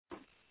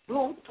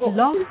Blog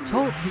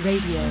Talk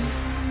Radio.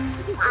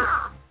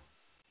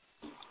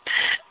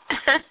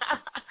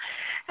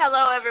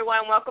 Hello,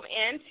 everyone. Welcome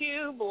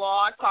into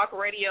Blog Talk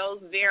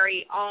Radio's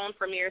very own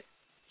premiere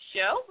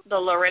show, the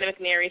Loretta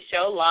McNary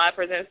Show, live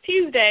presents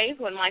Tuesdays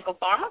with Michael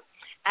Farmer.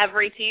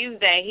 Every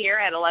Tuesday here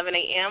at 11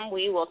 a.m.,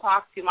 we will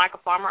talk to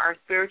Michael Farmer, our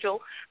spiritual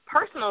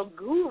personal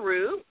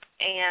guru.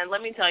 And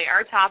let me tell you,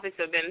 our topics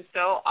have been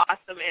so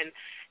awesome and,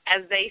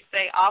 as they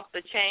say, off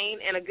the chain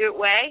in a good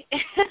way,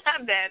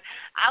 that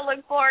I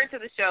look forward to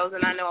the shows,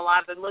 and I know a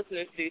lot of the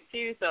listeners do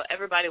too. So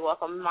everybody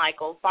welcome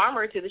Michael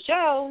Farmer to the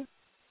show.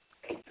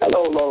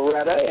 Hello,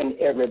 Loretta, and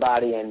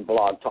everybody in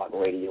Blog Talk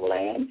Radio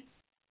Land.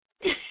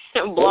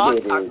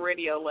 Blog Talk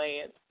Radio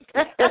Land.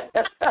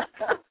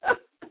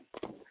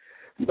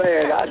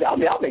 Man,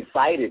 I'm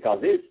excited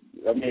because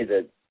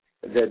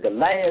the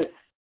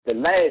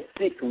last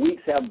 6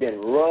 weeks have been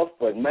rough,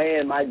 but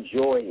man, my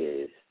joy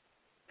is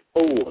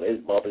full.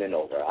 It's bubbling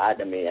over. I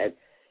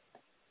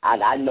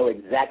know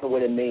exactly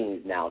what it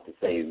means now to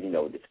say,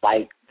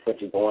 despite what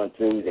you're going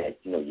through, that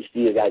you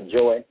still got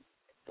joy.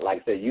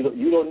 Like I said, you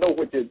don't know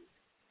what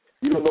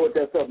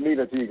that stuff means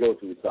until you go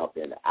through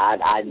something.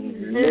 I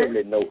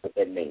literally know what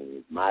that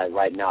means.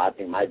 Right now, I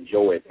think my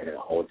joy is at an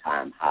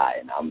all-time high,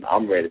 and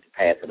I'm ready to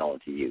pass it on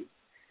to you.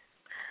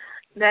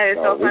 That is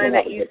so funny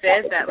that you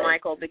said that,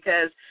 Michael,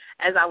 because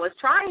as I was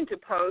trying to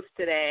post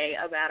today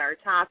about our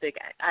topic,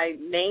 I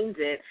named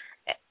it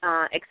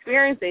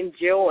Experiencing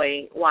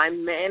Joy While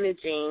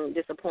Managing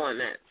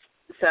Disappointments.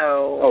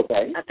 So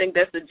okay. I think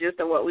that's the gist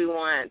of what we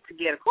want to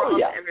get across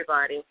to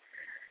everybody.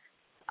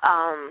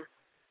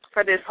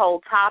 For this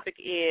whole topic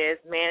is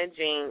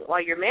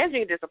while you're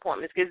managing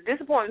disappointments, because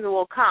disappointments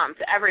will come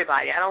to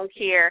everybody. I don't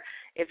care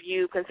if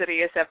you consider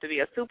yourself to be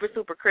a super,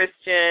 super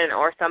Christian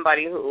or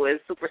somebody who is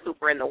super,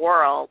 super in the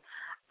world.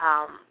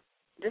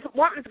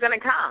 Disappointment's going to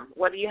come.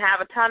 Whether you have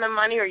a ton of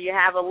money or you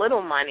have a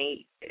little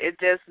money, it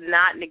does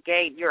not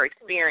negate your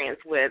experience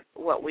with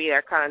what we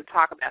are going to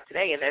talk about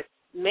today, and that's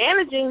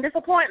managing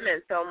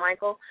disappointment. So,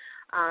 Michael,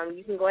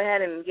 you can go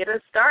ahead and get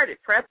us started.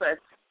 Prep us.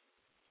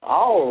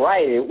 All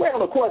right.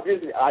 Well, of course,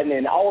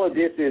 all of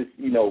this is,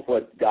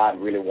 what God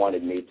really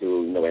wanted me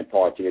to,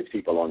 impart to his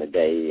people on the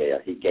day.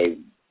 He gave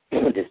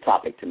this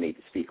topic to me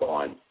to speak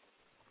on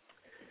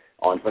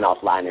when I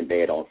was lying in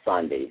bed on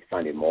Sunday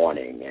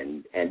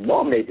morning. And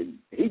normally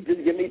he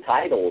just give me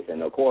titles,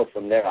 and, of course,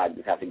 from there I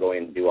just have to go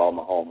in and do all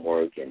my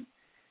homework.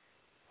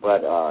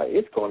 But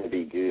it's going to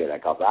be good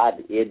because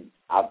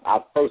I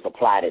first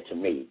applied it to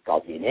me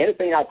because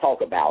anything I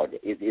talk about,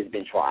 it's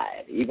been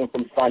tried. Even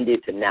from Sunday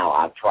to now,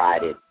 I've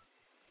tried it,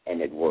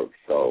 and it works.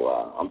 So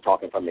I'm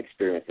talking from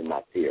experience and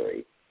not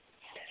theory.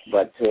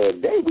 But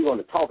today we're going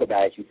to talk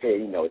about, as you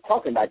said,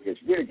 talking about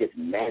just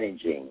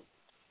managing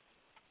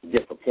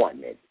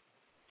disappointment.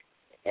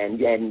 And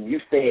you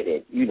said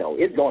it,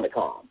 it's going to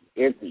come.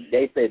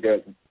 They say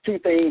there's two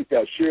things that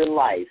are sure in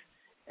life,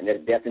 and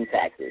that's death and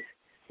taxes.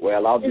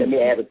 Well, let me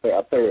add a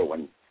third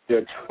one.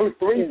 There are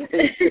three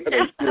things that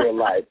are sure in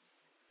life: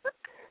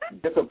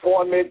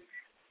 disappointment,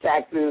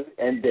 taxes,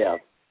 and death.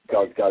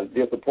 Because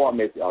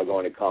disappointments are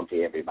going to come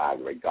to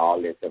everybody,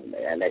 regardless of,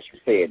 unless you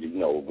said,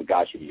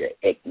 regardless of your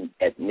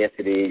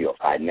ethnicity, your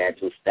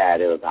financial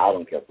status. I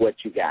don't care what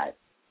you got.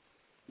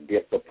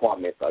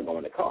 Disappointments are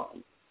going to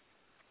come.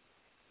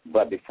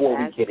 But before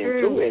we get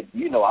into it,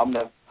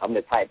 I'm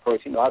the type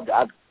person.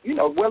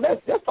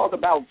 Let's talk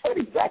about what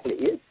exactly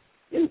is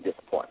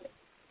disappointment.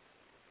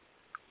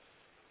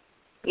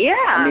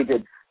 Yeah.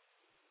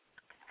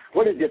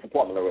 What is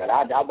disappointment, Loretta?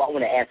 I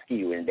want to ask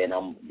you, and then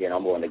I'm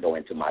going to go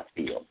into my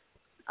spiel.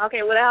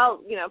 Okay, without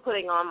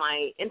putting on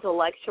my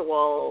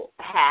intellectual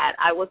hat,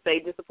 I would say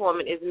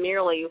disappointment is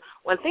merely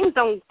when things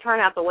don't turn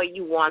out the way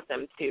you want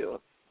them to,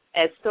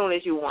 as soon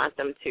as you want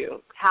them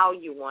to, how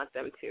you want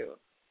them to.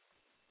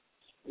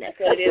 That's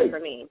what it is for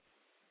me.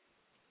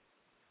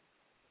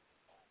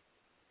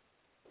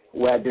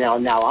 Well,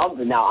 now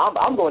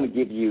I'm going to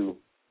give you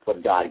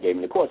what God gave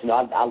me. Of course,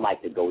 I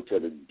like to go to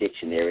the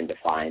dictionary and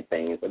define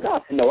things. But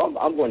God said,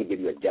 I'm going to give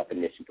you a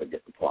definition for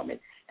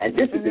disappointment. And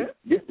this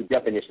is the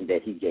definition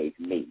that he gave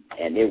me.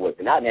 And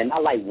I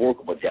like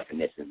workable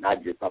definitions,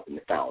 not just something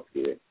that sounds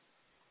good.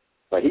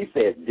 But he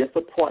says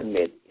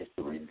disappointment is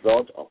the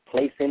result of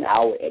placing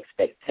our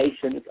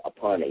expectations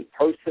upon a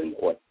person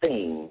or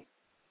thing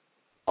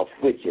of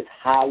which is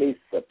highly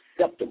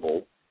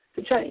susceptible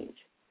to change.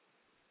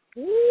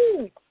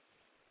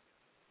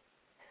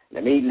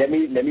 Let me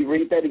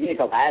read that again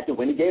because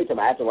when he gave it to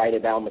me, I had to write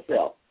it down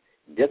myself.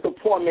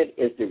 Disappointment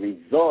is the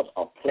result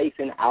of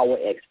placing our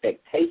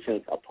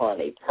expectations upon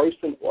a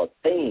person or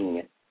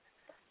thing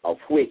of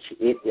which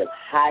it is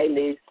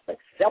highly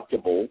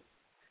susceptible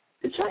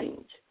to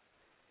change.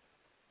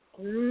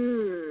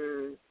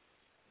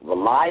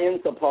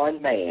 Reliance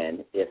upon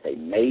man is a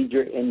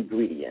major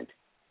ingredient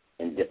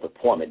in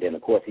disappointment. Then,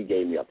 of course, he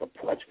gave me a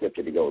support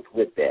scripture that goes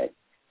with that,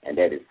 and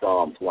that is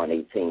Psalms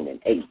 118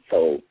 and 8.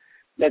 So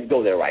let's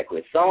go there right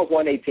quick. Psalms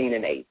 118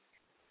 and 8.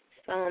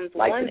 Psalms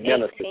like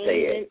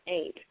 118 and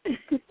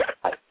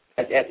 8.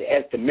 as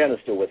the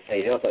minister would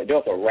say, there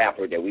was a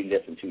rapper that we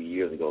listened to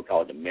years ago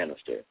called The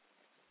Minister,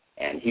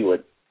 and he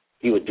would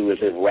do his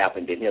rap,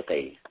 and then he'll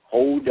say,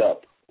 "Hold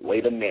up,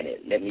 wait a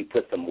minute, let me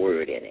put some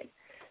word in it."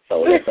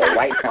 So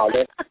right now,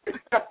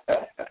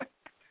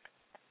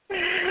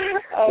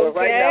 so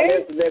right now,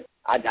 let's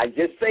I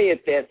just said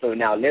that. So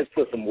now let's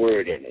put some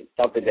word in it,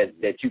 something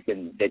that you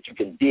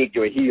can dig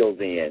your heels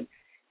in,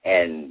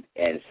 and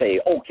say,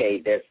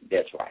 okay,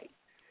 that's right.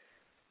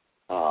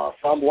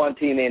 Psalm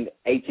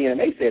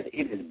 118:8 says,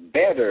 "It is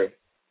better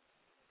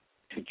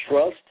to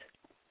trust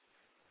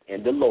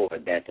in the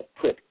Lord than to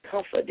put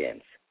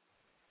confidence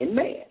in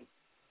man."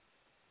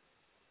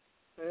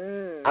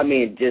 I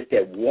mean, just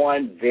that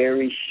one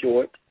very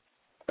short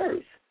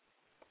verse.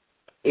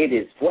 It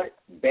is what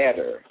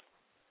better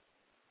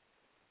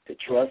to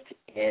trust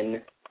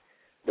in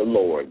the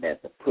Lord than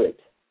to put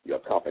your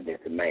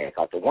confidence in man.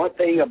 Because the one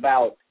thing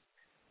about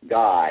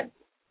God,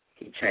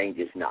 he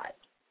changes not.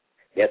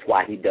 That's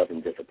why he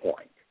doesn't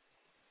disappoint.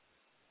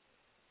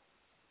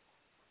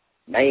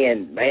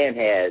 Man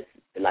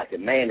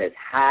is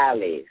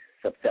highly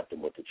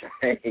susceptible to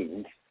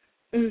change.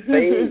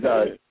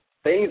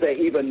 Things are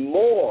even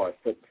more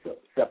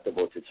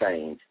susceptible to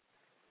change.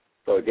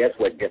 So that's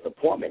what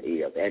disappointment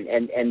is.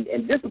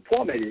 And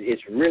disappointment is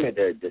really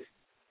the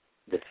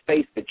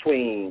space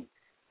between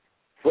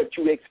what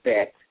you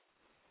expect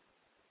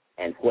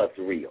and what's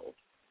real.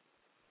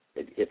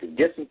 It's a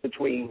distance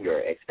between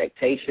your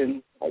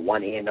expectation on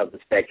one end of the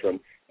spectrum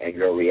and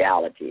your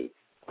reality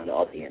on the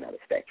other end of the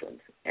spectrum.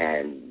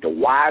 And the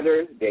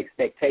wider the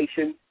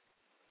expectation,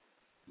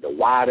 the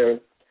wider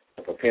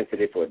the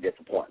propensity for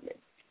disappointment.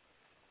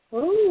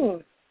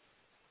 Ooh.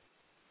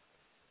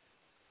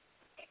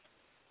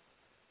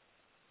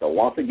 So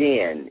once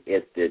again,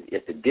 it's the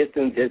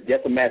distance.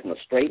 Just imagine a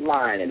straight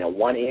line, and on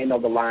one end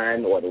of the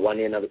line or the one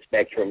end of the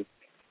spectrum,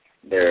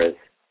 there's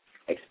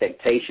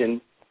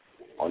expectation.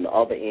 On the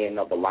other end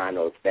of the line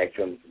or the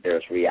spectrum,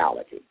 there's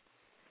reality.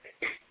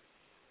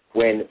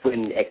 When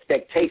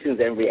expectations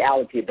and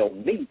reality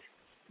don't meet,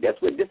 that's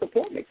where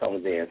disappointment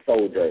comes in.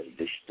 So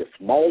the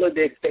smaller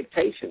the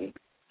expectation,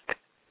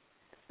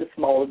 the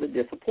smaller the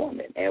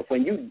disappointment. And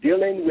when you're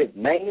dealing with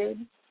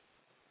man,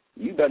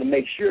 you better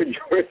make sure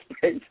your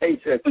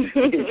expectation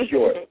is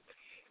short,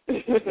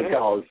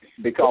 because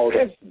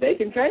they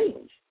can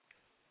change.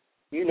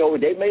 You know,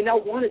 they may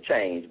not want to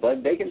change,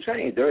 but they can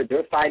change.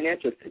 Their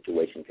financial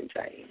situation can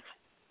change.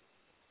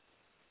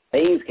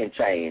 Things can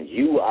change.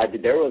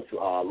 There was,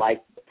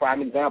 like,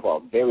 prime example, a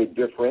very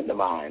dear friend of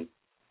mine,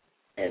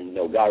 and, you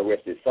know, God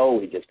rest his soul,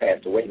 he just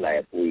passed away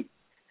last week.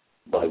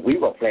 But we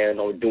were planning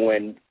on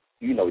doing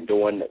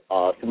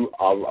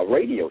a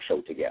radio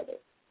show together.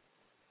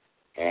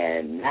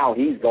 And now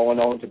he's going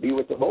on to be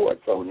with the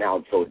Lord. So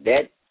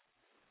that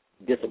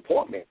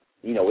disappointment,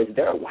 you know, is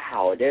there.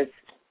 Wow,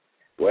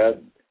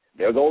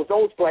 there goes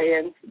those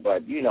plans.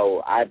 But, you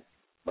know,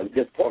 but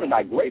disappointment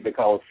not great,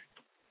 because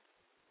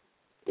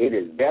it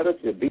is better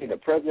to be in the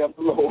presence of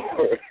the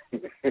Lord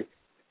than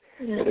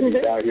to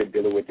be down here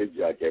dealing with this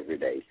judge every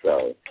day.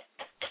 So,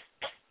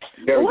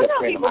 what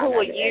about people who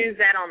will use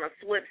that on the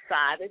flip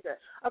side?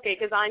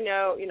 Because I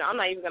know, you know, I'm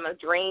not even going to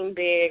dream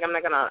big. I'm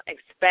not going to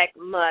expect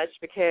much,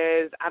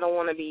 because I don't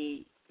want to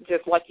be,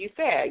 just like you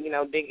said, you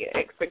know, big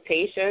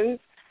expectations,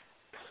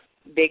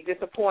 big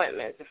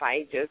disappointments. If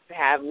I just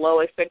have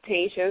low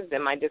expectations,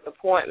 then my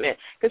disappointment.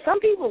 Because some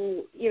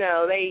people, you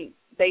know, they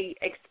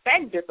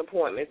expect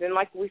disappointments. And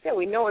like we said,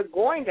 we know it's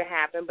going to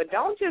happen, but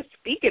don't just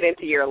speak it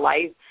into your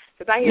life.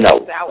 Because I hear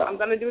people say, I'm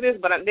going to do this,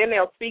 but then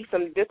they'll speak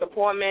some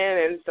disappointment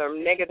and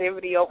some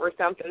negativity over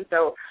something.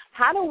 So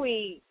how do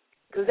we,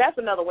 because that's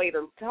another way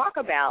to talk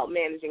about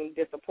managing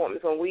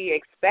disappointments, when we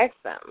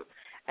expect them.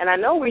 And I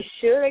know we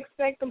should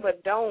expect them,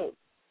 but don't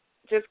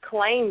just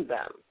claim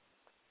them.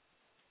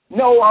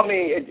 No, I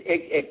mean,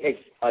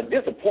 a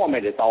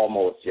disappointment is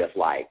almost just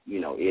like, you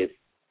know, it's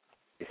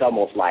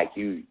almost like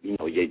you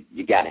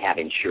got to have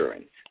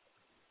insurance.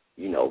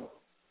 You know,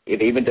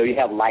 even though you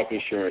have life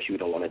insurance, you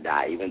don't want to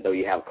die. Even though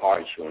you have car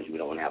insurance, you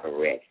don't want to have a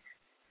wreck.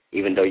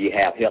 Even though you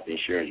have health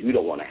insurance, you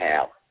don't want to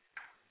have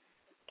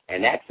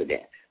an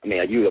accident.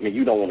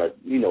 You don't want to,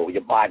 you know,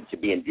 your body to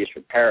be in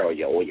disrepair, or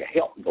your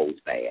health goes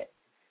bad.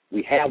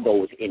 We have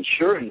those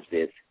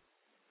insurances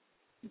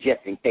just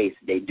in case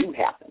they do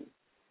happen.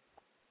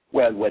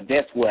 Well,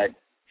 that's what,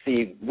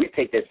 see, we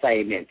take that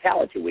same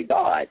mentality with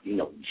God, you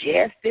know,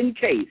 just in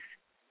case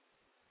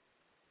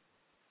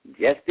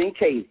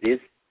this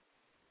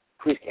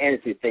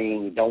Christianity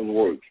thing don't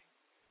work,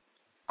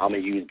 I'm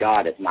going to use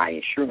God as my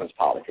insurance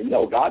policy.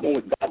 No, God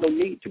don't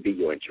need to be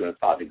your insurance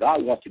policy.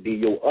 God wants to be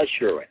your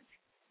assurance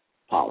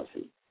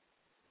policy.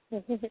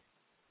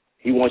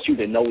 He wants you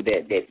to know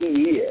that he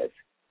is.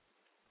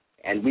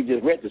 And we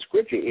just read the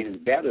scripture. It is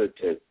better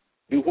to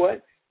do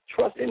what?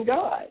 Trust in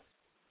God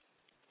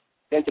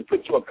than to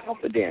put your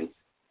confidence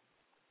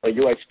or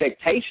your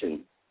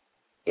expectation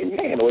in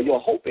man, or your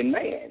hope in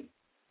man.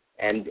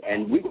 And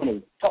we're going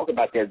to talk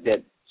about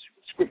that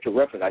scripture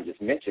reference I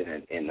just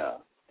mentioned in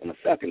a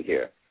second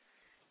here.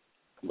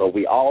 But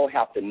we all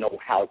have to know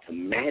how to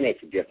manage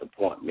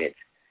disappointments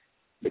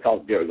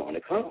because they're going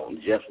to come,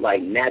 just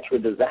like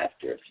natural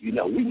disasters. We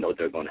know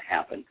they're going to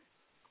happen.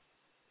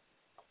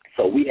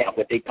 So we have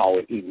what they call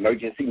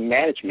emergency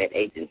management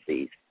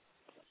agencies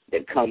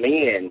that come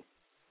in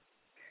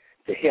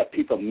to help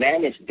people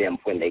manage them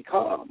when they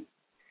come.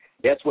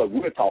 That's what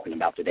we're talking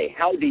about today.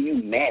 How do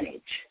you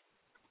manage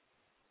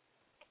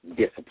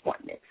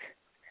disappointments?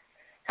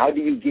 How do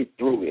you get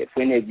through it?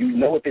 When you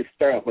know if it's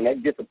staring, when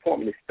that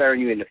disappointment is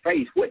staring you in the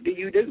face, what do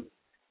you do?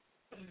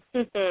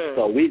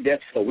 So we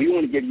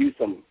want to give you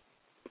some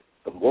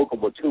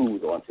workable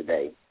tools on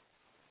today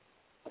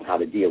on how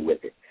to deal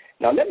with it.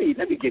 Now let me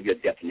give you a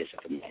definition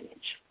for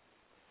manage.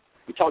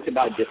 We talked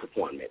about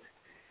disappointment.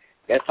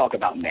 Let's talk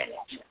about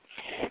manage.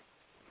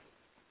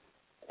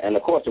 And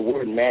of course, the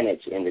word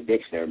manage in the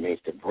dictionary means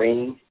to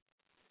bring.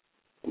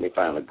 Let me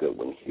find a good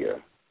one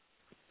here.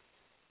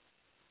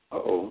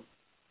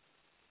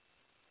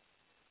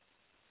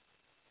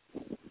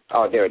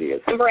 Oh, there it is.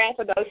 Remember,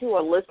 for those who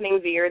are listening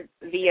via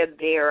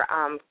their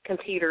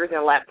computers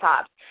and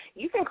laptops,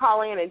 you can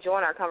call in and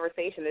join our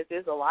conversation. This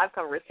is a live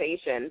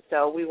conversation,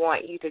 so we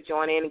want you to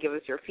join in and give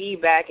us your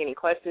feedback, any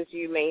questions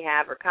you may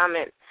have or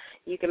comments.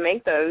 You can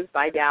make those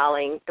by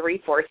dialing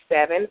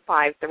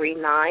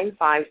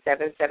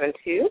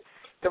 347-539-5772,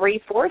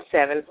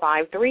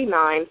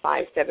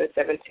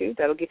 347-539-5772.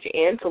 That'll get you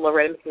in to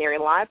Loretta McNary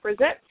Live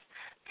Presents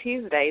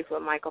Tuesdays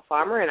with Michael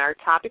Farmer, and our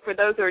topic for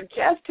those who are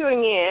just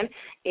tuning in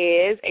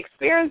is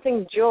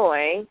experiencing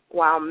joy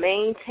while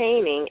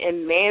maintaining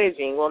and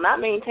managing, well,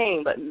 not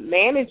maintaining, but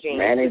managing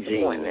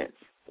disappointments.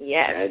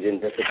 Yes. Managing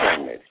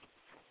disappointments.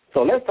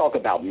 So let's talk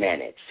about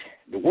manage.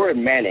 The word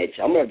manage,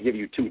 I'm going to give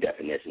you two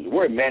definitions. The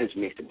word manage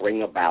means to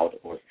bring about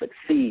or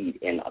succeed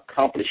in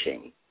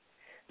accomplishing,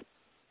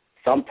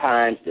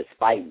 sometimes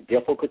despite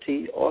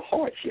difficulty or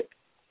hardship.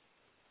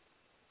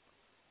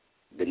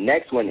 The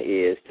next one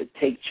is to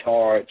take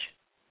charge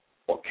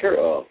or care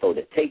of. So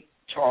to take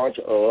charge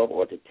of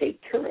or to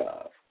take care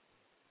of.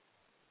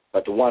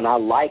 But the one I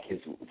like,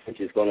 which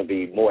is going to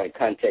be more in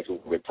context with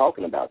what we're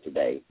talking about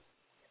today,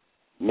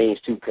 means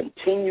to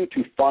continue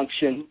to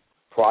function,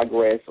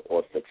 progress,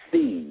 or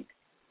succeed,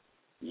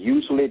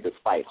 usually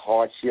despite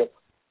hardship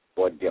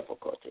or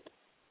difficulty.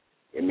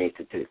 It means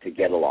to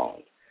get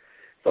along.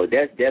 So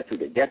that's a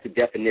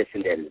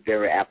definition that is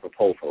very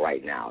apropos for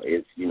right now.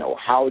 Is,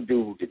 how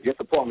do the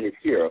disappointment is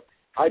here?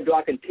 How do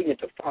I continue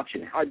to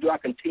function? How do I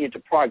continue to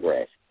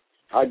progress?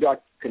 How do I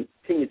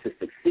continue to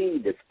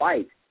succeed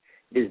despite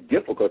this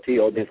difficulty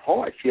or this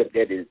hardship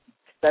that is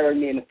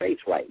staring me in the face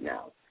right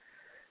now?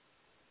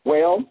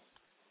 Well,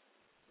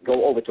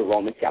 go over to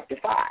Romans chapter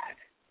 5.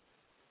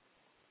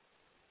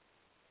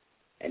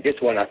 And this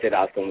one I said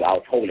I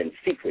was holding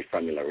secret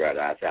from you,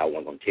 Loretta. I said I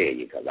wasn't going to tell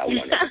you because I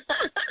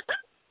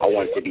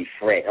want it to be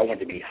fresh. I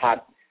want it to be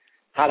hot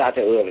out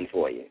the oven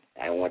for you.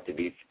 I don't want it to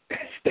be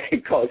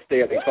stay cold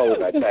by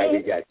the time we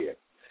got here.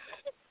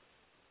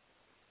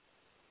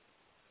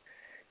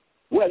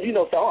 Well,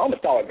 so I'm going to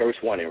start at verse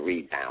 1 and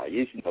read now.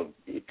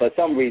 For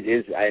some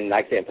reason, and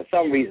like I said, for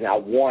some reason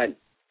I'm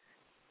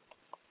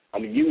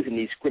using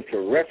these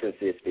scripture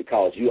references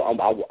because I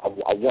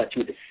want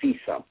you to see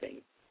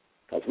something.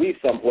 Because we've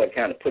somewhat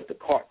kind of put the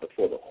cart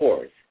before the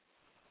horse.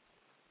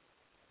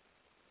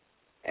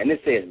 And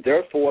it says,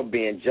 therefore,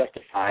 being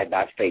justified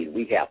by faith,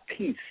 we have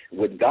peace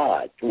with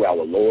God through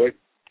our Lord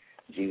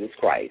Jesus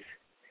Christ,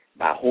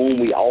 by whom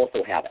we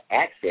also have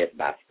access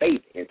by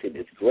faith into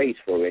this grace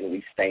wherein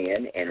we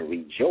stand and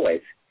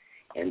rejoice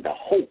in the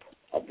hope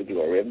of the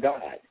glory of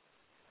God.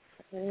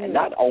 And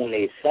not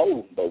only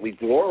so, but we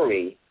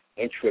glory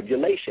in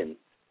tribulation,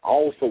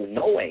 also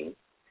knowing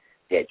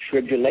that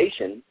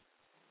tribulation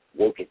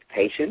worketh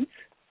patience.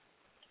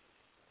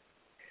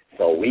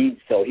 So he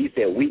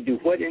said, we do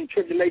what in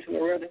tribulation,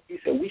 Loretta? He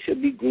said we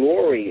should be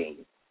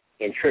glorying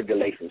in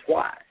tribulations.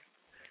 Why?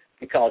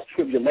 Because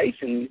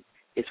tribulation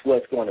is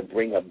what's going to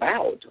bring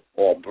about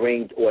or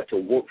to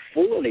work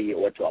fully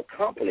or to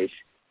accomplish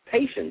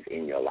patience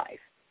in your life.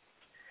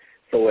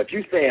 So if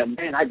you say,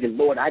 man,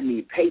 Lord, I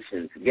need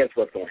patience, guess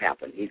what's going to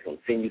happen? He's going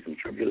to send you some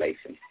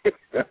tribulation.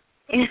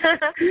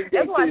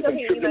 That's why I tell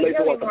you, you're really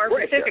more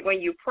specific when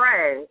you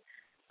pray.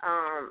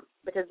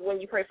 Because when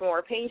you pray for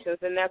more patience,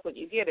 then that's what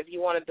you get. If you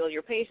want to build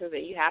your patience,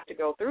 then you have to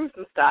go through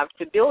some stuff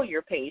to build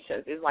your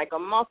patience. It's like a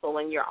muscle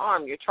in your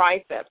arm, your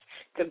triceps.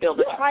 To build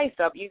a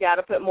tricep, you got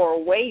to put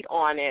more weight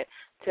on it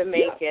to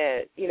make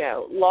it,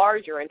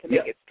 larger and to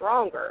make it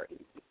stronger.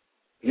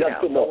 You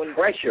have to put more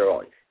pressure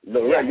on it.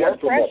 You have to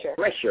put more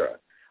pressure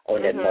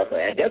on that muscle.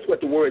 And that's what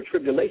the word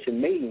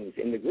tribulation means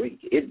in the Greek.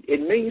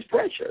 It means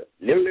pressure,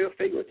 literally or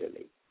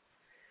figuratively.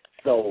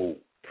 So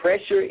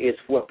pressure is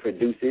what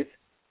produces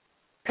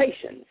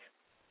patience.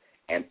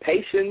 And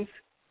patience,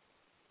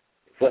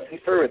 what's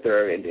inferred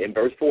there in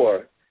verse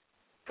 4,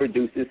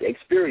 produces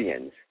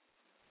experience.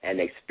 And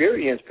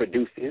experience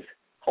produces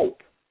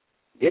hope.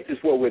 This is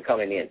what we're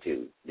coming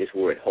into, this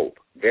word hope.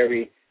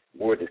 Very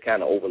word that's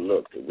kind of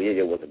overlooked.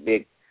 It was a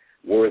big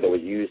word that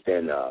was used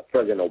in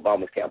President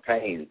Obama's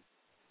campaign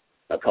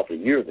a couple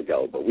of years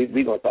ago, but we're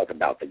going to talk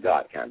about the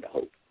God kind of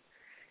hope.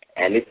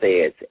 And it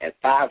says, and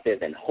 5 says,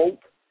 and hope,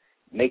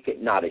 make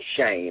it not a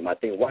shame. I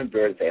think one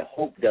verse says,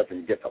 hope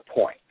doesn't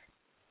disappoint.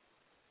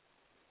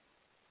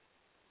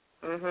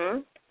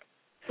 Mhm.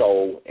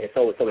 So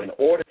in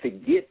order to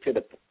get to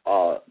the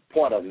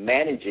point of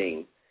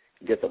managing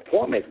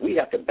disappointments, we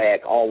have to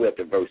back all the way up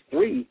to verse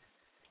 3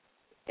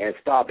 and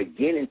start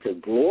beginning to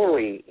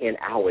glory in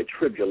our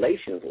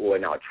tribulations or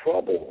in our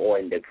trouble or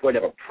in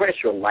whatever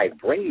pressure life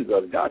brings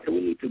us. God said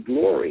we need to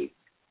glory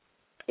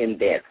in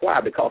that.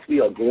 Why? Because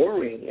we are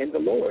glorying in the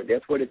Lord.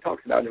 That's what it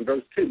talks about in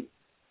verse 2.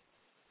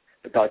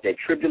 Because that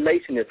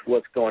tribulation is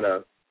what's going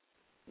to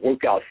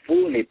work out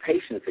fully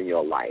patience in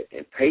your life,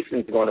 and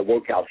patience is going to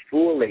work out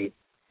fully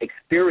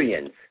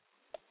experience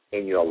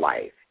in your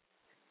life.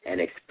 And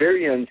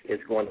experience is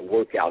going to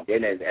work out.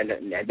 And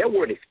that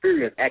word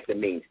experience actually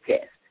means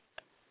test.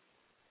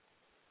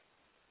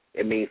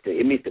 It means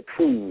to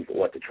prove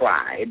or to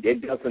try.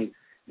 It doesn't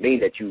mean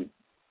that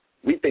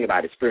we think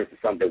about experience as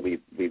something that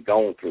we've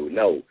gone through.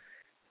 No.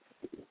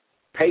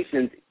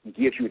 Patience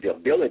gives you the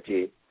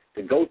ability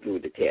to go through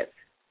the tests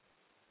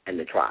and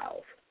the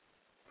trials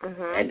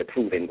and the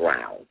proving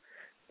ground.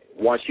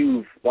 Once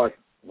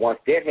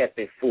that has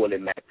been fully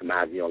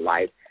maximized in your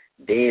life,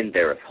 then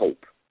there is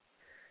hope.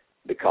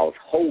 Because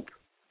hope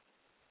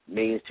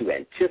means to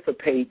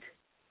anticipate,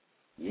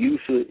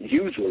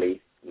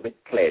 usually with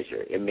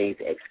pleasure. It means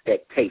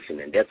expectation,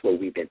 and that's what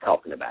we've been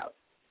talking about.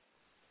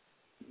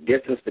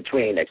 Distance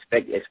between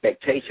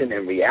expectation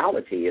and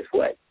reality is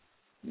what?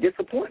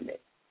 Disappointment.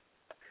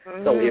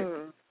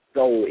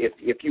 So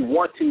if you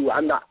want to,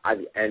 I'm not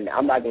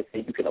going to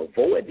say you can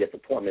avoid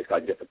disappointments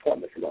because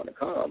disappointments are going to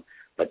come.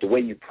 But the way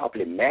you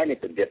properly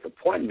manage the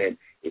disappointment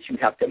is you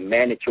have to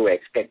manage your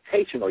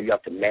expectation, or you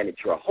have to manage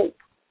your hope.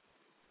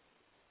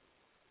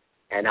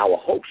 And our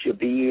hope should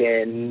be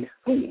in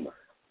whom?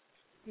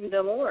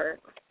 The Lord.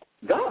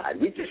 God.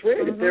 We just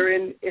read it there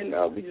in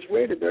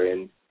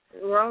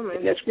Romans.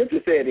 And that scripture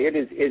said it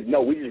is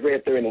no. We just read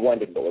it there in the one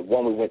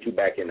we went to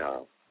back in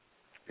Psalms.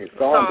 It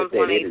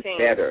said it is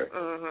better.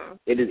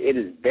 It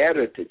is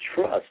better to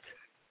trust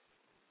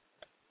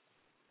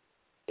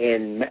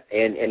in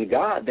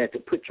God than to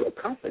put your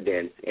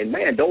confidence in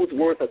man. Those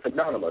words are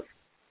synonymous.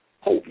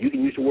 Hope. You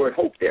can use the word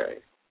hope there.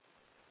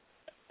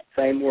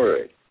 Same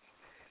word.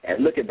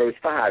 And look at verse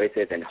 5. It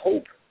says, and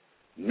hope,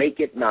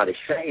 make it not a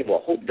shame, or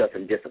hope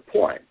doesn't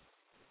disappoint.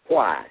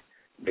 Why?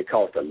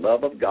 Because the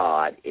love of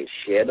God is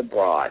shed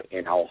abroad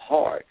in our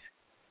hearts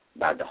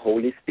by the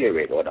Holy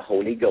Spirit, or the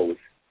Holy Ghost,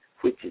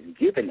 which is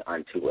given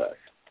unto us.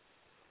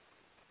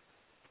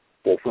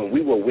 For when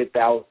we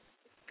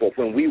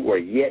were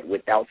yet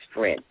without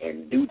strength,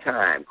 in due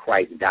time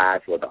Christ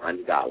died for the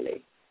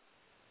ungodly.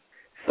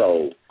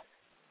 So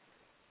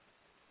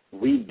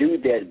we do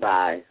that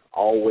by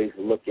always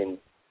looking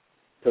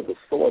to the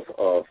source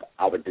of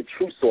the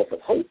true source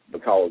of hope,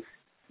 because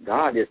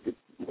God is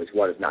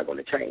what is not going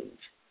to change.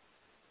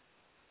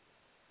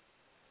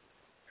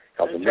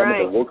 Because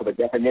remember the work of a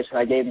definition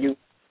I gave you?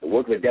 The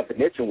work of a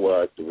definition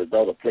was the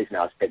result of placing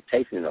our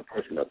expectation in a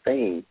person or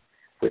thing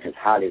which is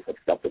highly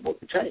susceptible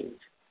to change.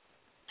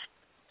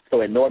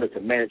 So in order to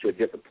manage your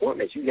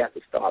disappointments, you have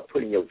to start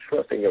putting your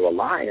trust and your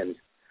reliance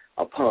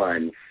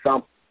upon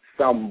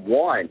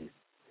someone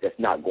that's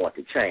not going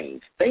to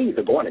change. Things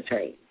are going to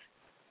change.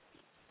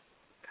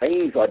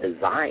 Things are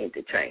designed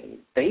to change.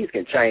 Things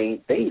can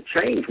change. Things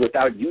change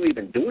without you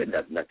even doing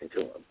nothing to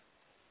them.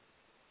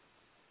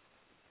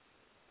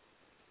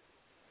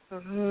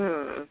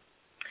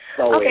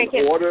 So go ahead,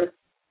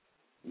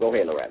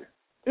 Loretta.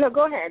 No,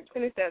 go ahead.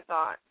 Finish that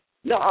thought.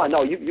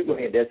 No, you go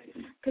ahead.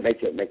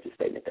 Make your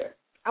statement there.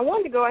 I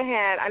wanted to go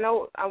ahead.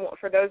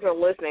 For those who are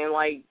listening,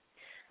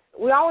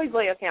 we always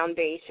lay a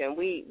foundation.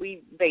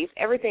 We base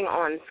everything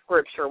on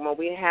Scripture when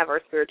we have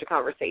our spiritual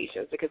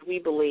conversations, because we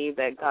believe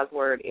that God's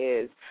Word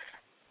is,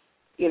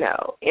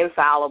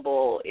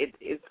 infallible.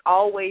 It's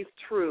always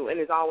true and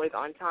is always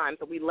on time.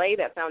 So we lay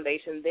that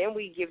foundation. Then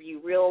we give you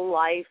real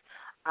life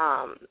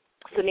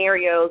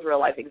scenarios, real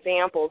life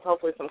examples.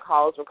 Hopefully some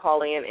callers will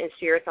call in and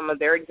share some of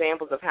their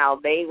examples of how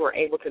they were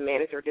able to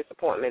manage their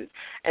disappointments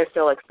and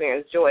still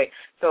experience joy.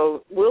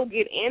 So we'll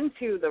get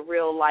into the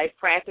real life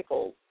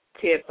practical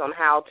tips on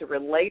how to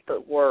relate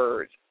the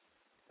word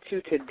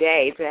to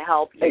today to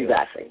help you.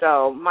 Exactly.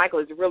 So Michael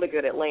is really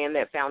good at laying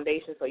that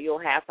foundation, so you'll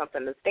have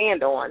something to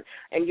stand on,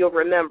 and you'll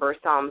remember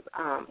Psalms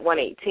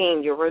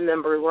 118, you'll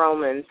remember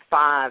Romans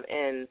 5,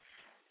 and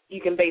you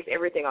can base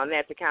everything on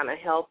that to kind of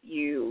help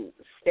you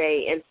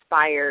stay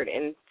inspired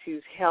and to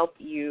help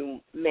you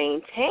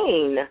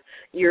maintain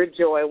your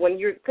joy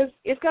because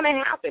it's going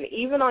to happen.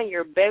 Even on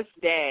your best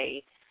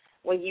day,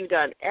 when you've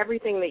done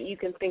everything that you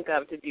can think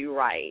of to do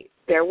right,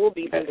 there will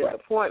be some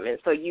disappointment.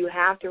 So you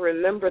have to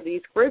remember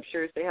these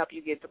scriptures to help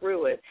you get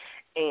through it.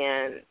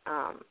 And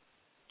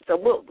so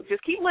we'll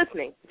just keep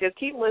listening. Just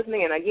keep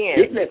listening. And, again,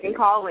 you can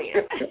call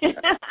in.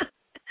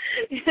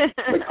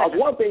 Because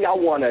one thing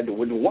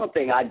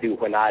I do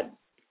when I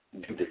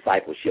do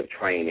discipleship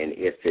training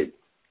is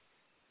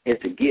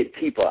to get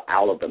people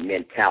out of the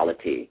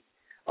mentality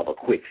of a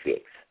quick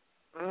fix.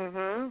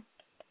 Mhm.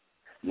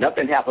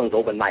 Nothing happens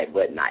overnight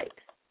but night.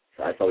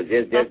 So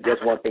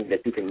just one thing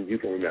that you can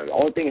remember. The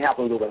only thing that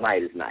happens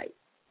overnight is night.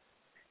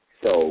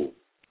 So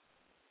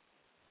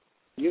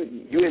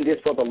you're in this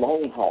for the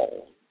long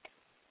haul.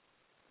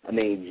 I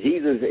mean,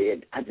 Jesus,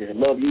 I just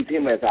love using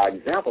him as our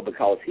example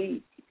because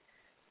he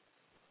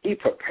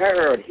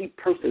prepared, he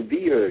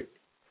persevered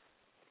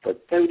for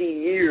 30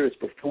 years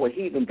before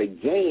he even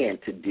began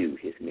to do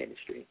his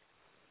ministry.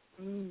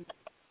 Mm.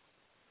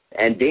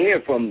 And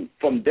then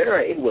from there,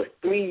 it was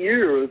 3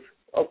 years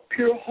of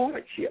pure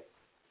hardship.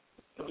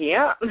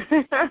 Yeah.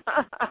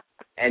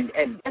 and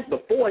that's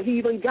before he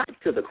even got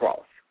to the cross.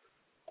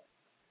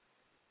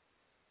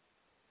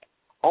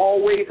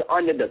 Always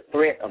under the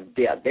threat of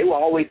death. They were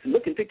always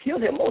looking to kill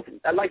him.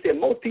 Like I said,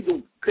 most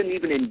people couldn't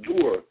even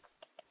endure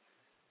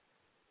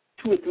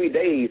 2 or 3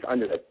 days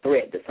under the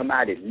threat that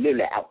somebody's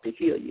literally out to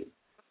kill you.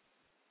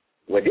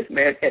 Well, this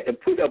man had to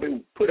put up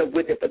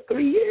with it for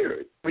 3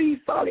 years,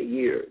 3 solid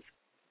years.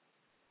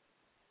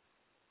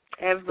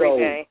 Every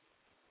day.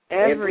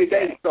 Every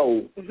day.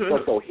 So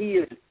he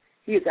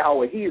is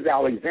our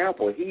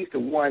example. He's the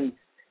one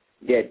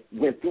that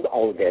went through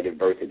all of that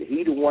adversity.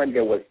 He's the one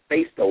that was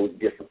faced those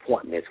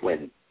disappointments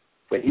when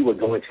he would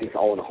go into his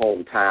own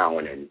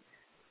hometown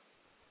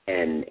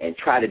and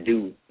try to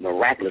do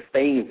miraculous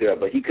things there,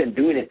 but he couldn't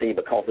do anything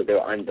because of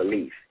their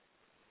unbelief.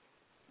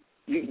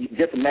 You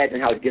just imagine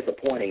how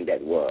disappointing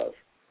that was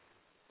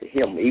to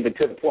him, even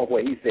to the point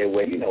where he said,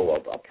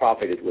 well, a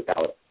prophet is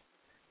without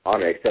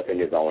honor except in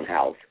his own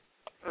house,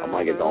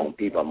 among his own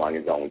people, among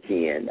his own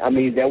kin. I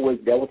mean, there was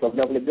a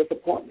level of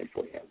disappointment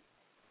for him.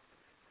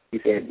 He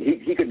said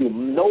he could do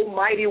no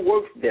mighty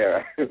works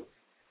there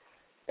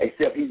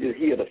except he just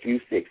healed a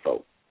few sick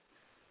folk.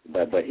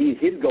 But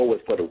his goal was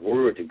for the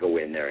word to go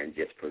in there and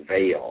just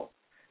prevail,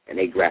 and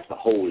they grasped a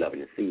hold of it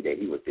and see that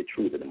he was the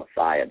truth of the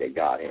Messiah that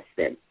God had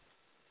sent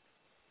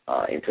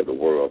into the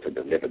world to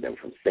deliver them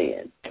from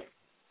sin.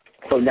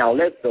 So now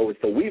so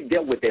we've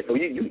dealt with that. So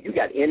you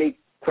got any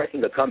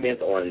questions or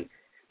comments on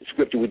the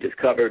scripture we just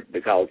covered?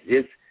 Because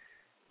this,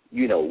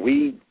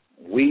 we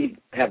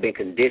have been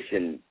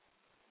conditioned,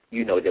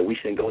 that we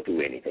shouldn't go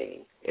through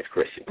anything as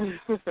Christians.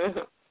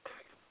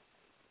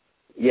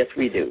 Yes,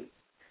 we do.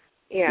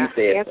 Yeah.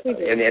 He said, yes, we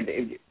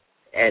do.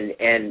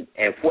 And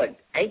what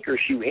anchors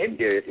you in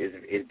there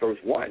is verse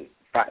 1.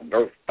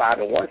 Verse 5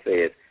 and 1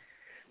 says,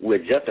 we're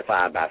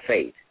justified by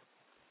faith.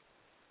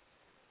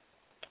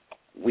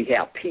 We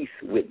have peace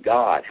with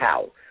God.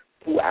 How?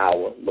 Through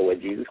our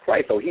Lord Jesus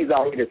Christ. So he's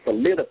already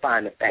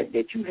solidifying the fact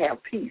that you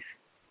have peace,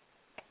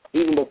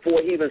 even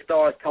before he even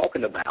starts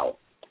talking about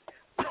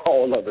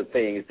all of the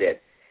things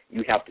that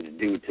you have to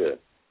do to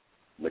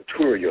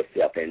mature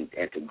yourself and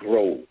to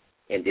grow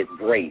in this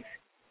grace.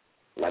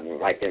 Like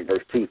right there in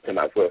verse 2,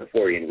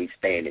 and we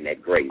stand in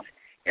that grace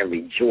and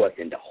rejoice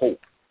in the hope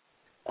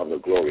of the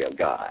glory of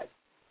God.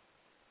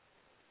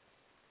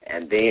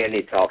 And then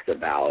it talks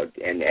about,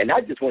 and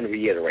I just want to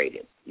reiterate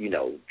it,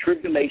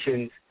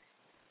 tribulations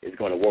is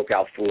going to work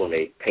out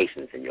fully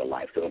patience in your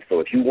life. So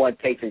if you want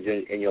patience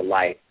in your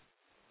life,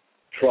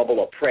 trouble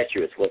or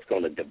pressure is what's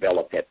going to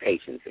develop that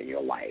patience in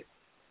your life.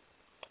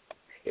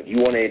 If you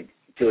want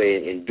to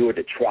endure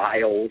the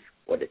trials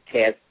or the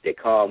tests that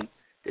come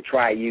to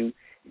try you,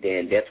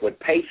 then that's what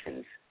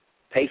patience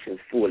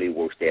fully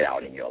works that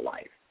out in your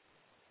life.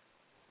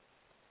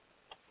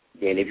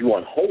 Then if you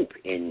want hope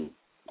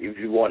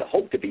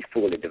to be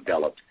fully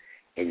developed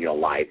in your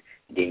life,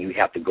 then you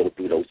have to go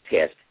through those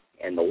tests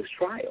and those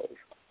trials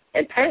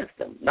and pass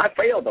them, not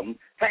fail them,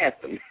 pass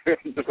them.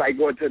 Just like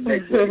going to the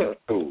next grade of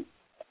school.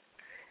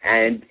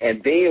 And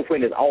then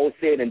when it's all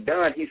said and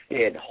done, he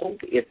said, hope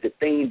is the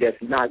thing that's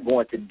not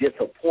going to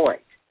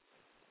disappoint.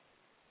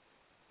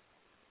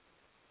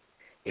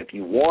 If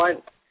you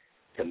want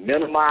to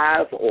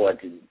minimize or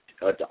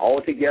to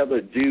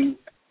altogether do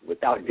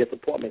without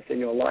disappointments in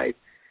your life,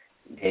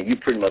 then you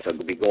pretty much are going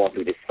to be going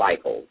through this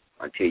cycle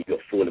until you're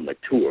fully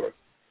mature,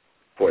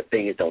 for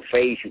things don't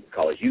phase you,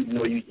 because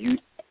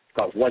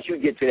because once you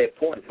get to that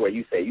point where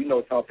you say,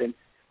 something,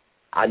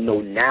 I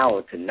know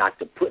now not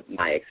to put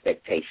my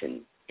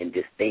expectation in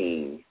this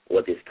thing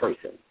or this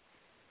person.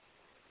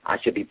 I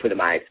should be putting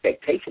my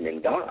expectation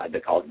in God,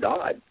 because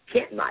God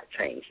cannot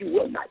change. He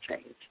will not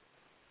change.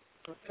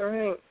 That's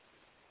right.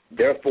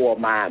 Therefore,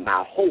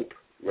 my hope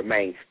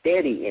remains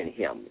steady in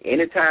him.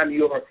 Anytime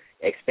your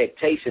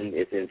expectation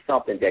is in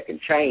something that can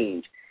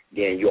change,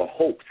 then your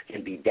hopes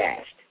can be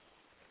dashed.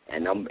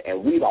 And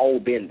we've all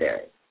been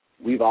there.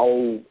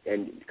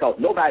 Because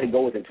nobody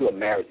goes into a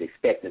marriage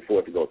expecting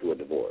for it to go through a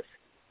divorce.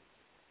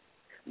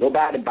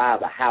 Nobody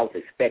buys a house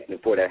expecting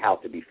for that house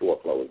to be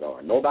foreclosed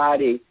on.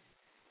 Nobody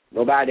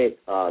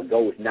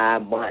goes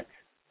 9 months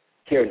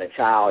carrying a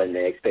child and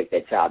they expect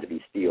that child to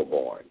be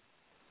stillborn.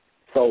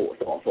 So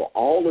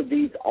all of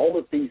these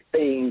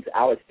things,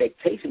 our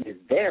expectation is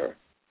there.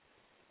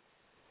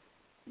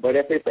 But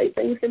as they say,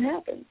 things can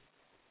happen.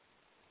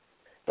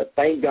 But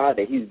thank God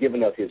that he's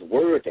given us his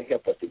word to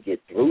help us to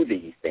get through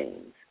these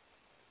things.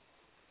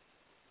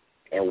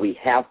 and we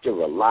have to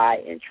rely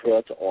and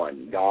trust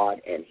on God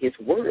and His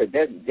Word.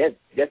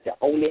 That's the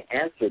only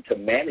answer to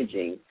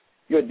managing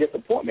your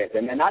disappointments.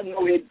 And I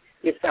know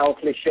it sounds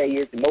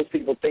cliche. Most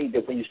people think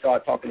that when you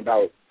start talking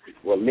about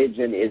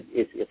religion,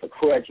 it's a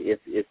crutch.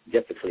 It's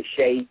just a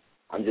cliche.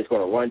 I'm just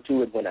going to run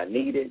to it when I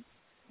need it.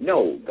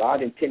 No,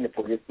 God intended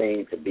for this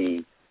thing to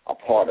be a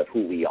part of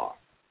who we are.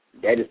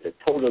 That is the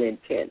total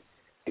intent.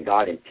 And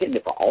God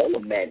intended for all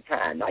of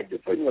mankind, not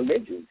just certain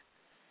religions,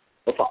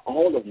 but for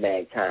all of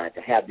mankind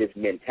to have this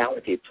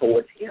mentality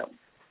towards Him.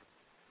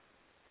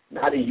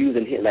 Not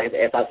using Him,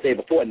 as I said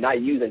before,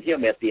 not using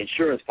Him as the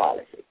insurance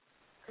policy.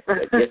 But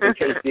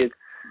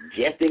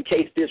just in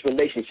case this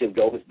relationship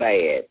goes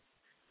bad,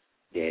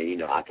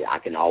 then I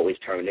can always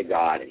turn to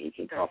God and He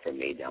can comfort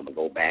me. Then I'm gonna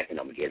go back and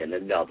I'm gonna get in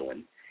another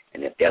one.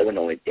 And if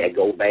that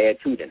go bad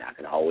too, then I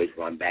can always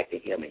run back to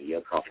Him and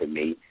He'll comfort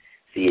me.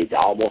 See, it's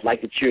almost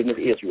like the children of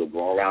Israel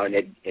going around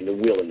in the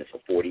wilderness for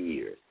 40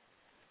 years.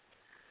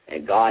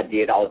 And God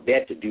did all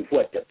that to do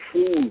what? To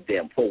prove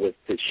them,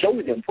 to show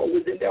them what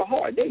was in their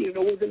heart. They didn't even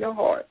know what was in their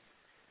heart.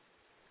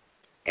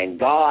 And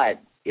God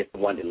is the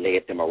one that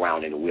led them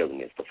around in the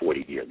wilderness for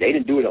 40 years. They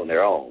didn't do it on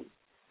their own.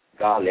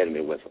 God led them in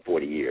the wilderness for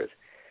 40 years.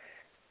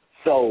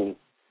 So,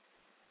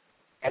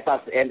 as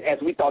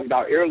we talked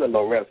about earlier,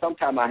 Loretta,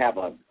 sometimes I have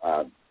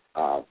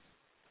a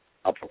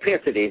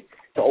propensity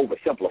to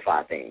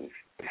oversimplify things.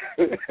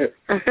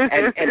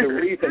 and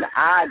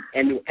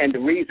the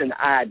reason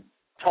I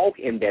talk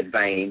in that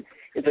vein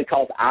is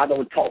because I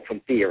don't talk from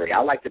theory.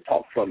 I like to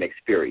talk from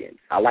experience.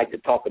 I like to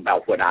talk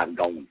about what I've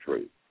gone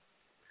through.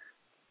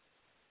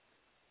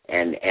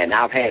 And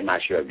I've had my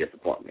share of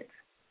disappointments.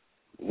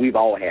 We've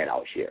all had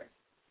our share.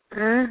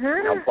 Mm-hmm.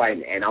 And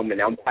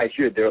I'm quite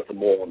sure there's some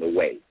more on the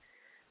way.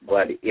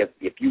 But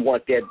if you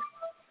want that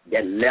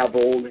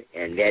level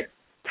and that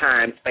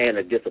time span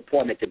of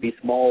disappointment to be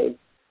small,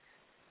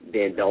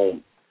 then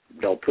don't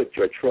put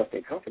your trust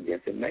and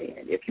confidence in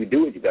man. If you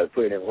do it, you got to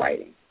put it in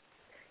writing.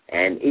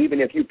 And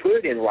even if you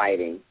put it in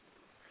writing,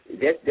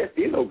 that's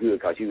still no good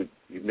because you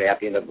may have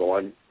to end up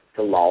going to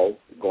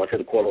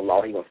the court of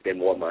law. You're going to spend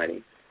more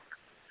money.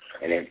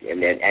 And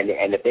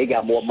if they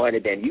got more money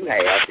than you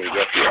have, then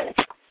guess what?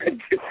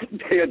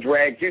 They'll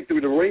drag you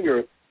through the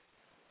ringer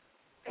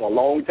for a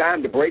long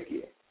time to break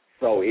you.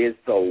 So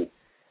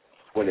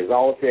when it's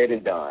all said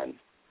and done,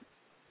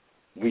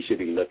 we should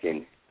be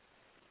looking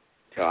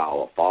to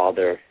our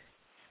Father,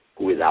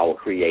 who is our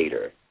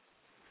Creator,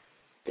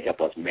 to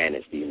help us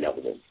manage these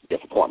levels of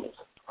disappointments.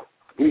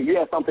 You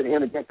have something to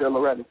interject there,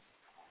 Loretta?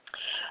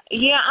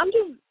 Yeah,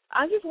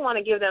 I just want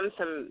to give them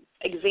some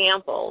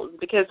examples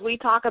because we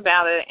talk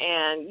about it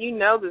and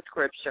the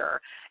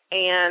scripture.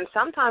 And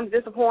sometimes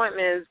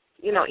disappointment is,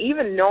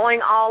 even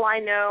knowing all I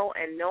know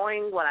and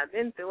knowing what I've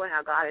been through and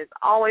how God has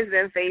always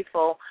been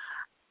faithful,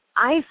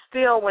 I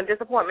still, when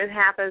disappointment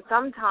happens,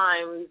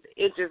 sometimes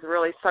it just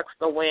really sucks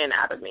the wind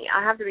out of me.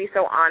 I have to be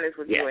so honest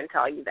with you and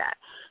tell you that.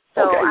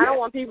 So I don't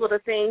want people to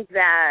think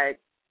that,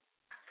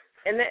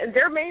 and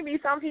there may be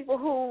some people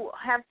who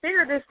have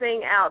figured this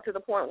thing out to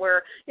the point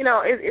where,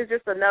 it's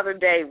just another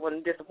day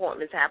when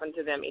disappointments happen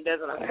to them. It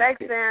doesn't affect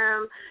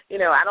them.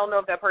 I don't know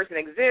if that person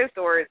exists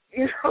or,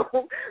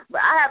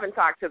 but I haven't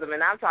talked to them,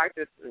 and I've talked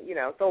to,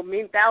 so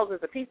many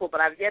thousands of people,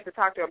 but I've yet to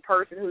talk to a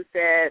person who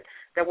said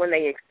that when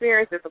they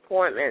experience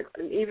disappointment,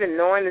 and even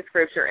knowing the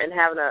scripture and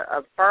having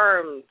a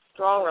firm,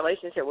 strong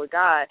relationship with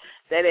God,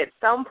 that at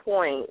some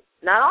point,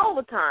 not all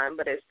the time,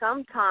 but at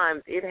some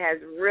times it has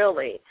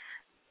really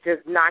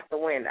just knock the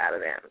wind out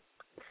of them.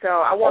 So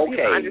I want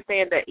people to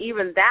understand that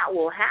even that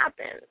will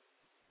happen.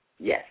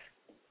 Yes.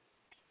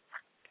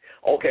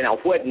 Okay, now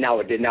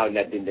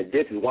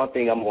this is one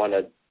thing I'm going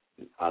to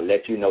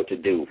let you know to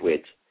do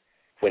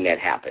when that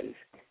happens.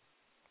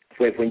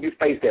 When you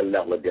face that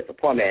level of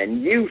disappointment,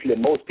 and usually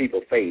most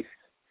people face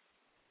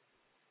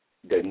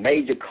the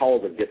major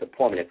cause of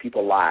disappointment in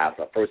people's lives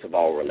are, first of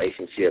all,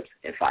 relationships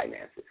and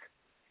finances.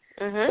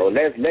 Mm-hmm. So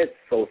let's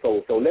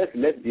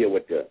deal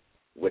with the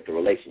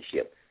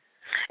relationship.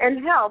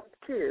 And health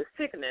too,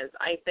 sickness.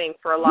 I think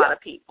for a lot of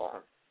people.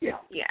 Yeah.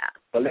 Yeah.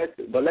 But let's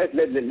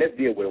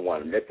deal with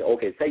one.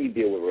 Say you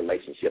deal with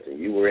relationships, and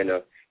you were in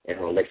a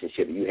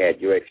relationship. You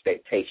had your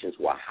expectations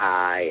were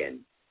high,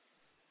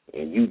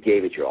 and you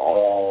gave it your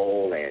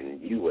all, and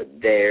you were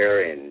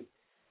there, and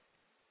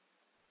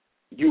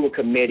you were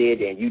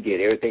committed, and you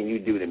did everything you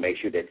do to make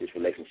sure that this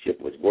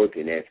relationship was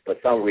working. And for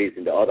some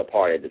reason, the other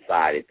party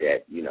decided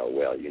that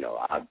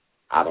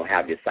I don't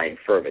have the same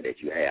fervor that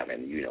you have,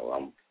 and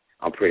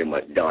I'm pretty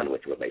much done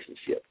with the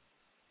relationship.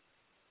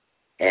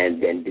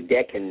 And then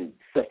that can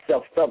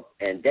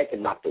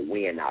knock the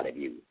wind out of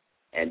you.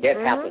 And that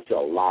happens to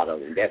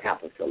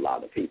a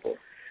lot of people.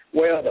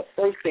 Well, the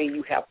first thing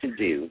you have to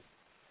do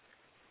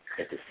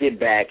is to sit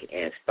back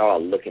and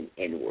start looking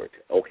inward.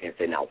 Okay, and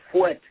say, now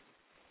what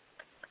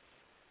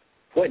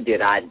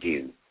did I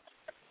do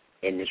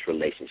in this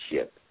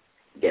relationship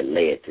that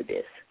led to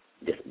this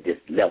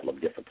level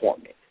of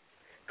disappointment?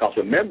 Because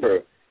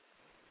remember,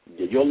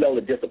 your level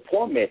of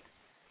disappointment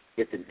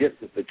is the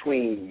distance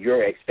between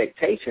your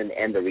expectation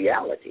and the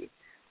reality.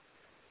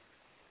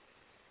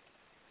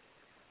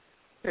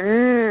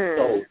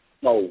 So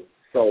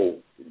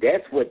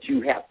that's what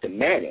you have to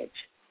manage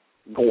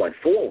going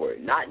forward,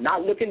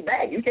 not looking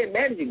back. You can't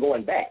manage it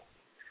going back.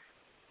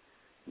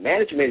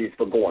 Management is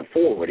for going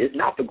forward. It's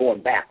not for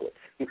going backwards.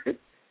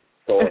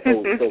 so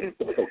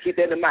keep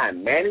that in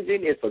mind.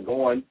 Managing is for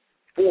going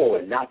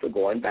forward, not for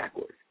going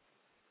backwards.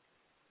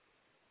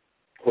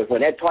 Because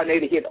when that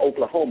tornado hit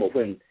Oklahoma,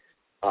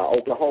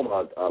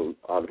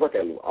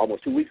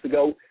 almost 2 weeks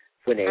ago,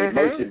 when the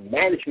emergency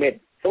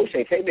management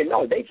association came in,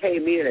 they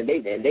came in and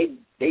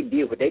they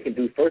did what they can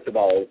do, first of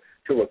all,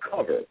 to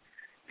recover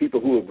people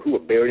who were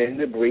buried in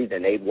debris,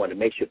 and they wanted to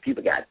make sure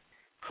people got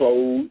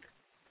clothed,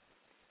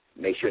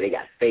 make sure they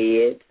got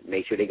fed,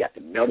 make sure they got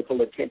the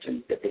medical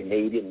attention that they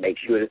needed, make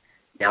sure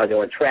now they're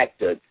on track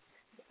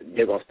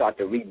they're going to start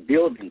the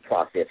rebuilding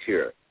process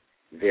here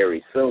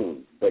very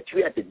soon. But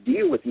you have to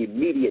deal with the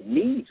immediate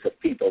needs of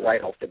people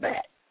right off the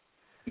bat.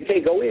 You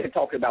can't go in and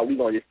talk about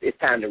it's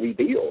time to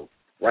rebuild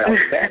right off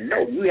the bat.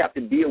 No, you have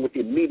to deal with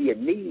the immediate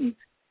needs.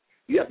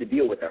 You have to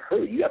deal with the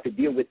hurt. You have to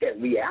deal with that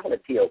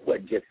reality of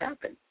what just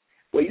happened.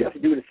 Well, you have to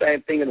do the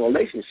same thing in a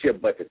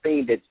relationship, but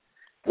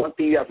one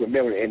thing you have to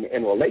remember in a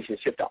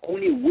relationship, the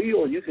only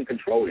will you can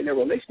control in a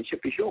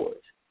relationship is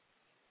yours.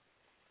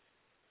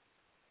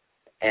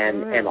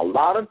 And a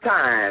lot of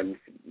times,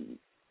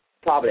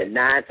 probably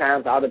 9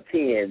 times out of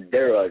 10,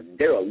 there are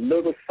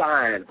little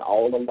signs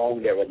all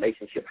along their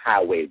relationship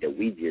highway that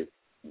we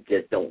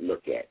just don't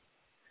look at.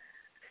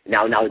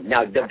 Now,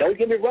 don't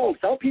get me wrong.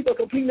 Some people are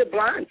completely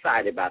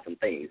blindsided by some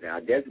things. Now,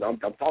 I'm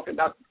talking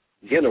about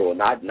general,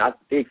 not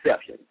the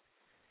exception.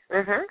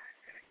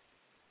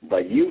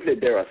 But usually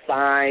there are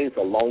signs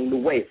along the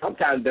way.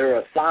 Sometimes there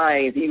are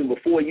signs even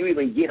before you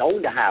even get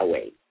on the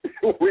highway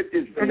with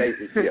this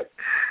relationship.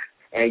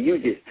 And you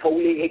just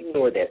totally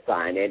ignore that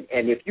sign. And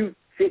if you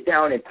sit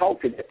down and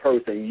talk to the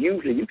person,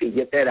 usually you can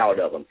get that out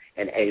of them.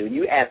 And when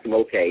you ask them,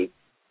 okay,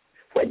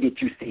 what did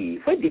you see?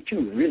 What did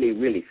you really,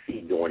 really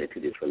see going into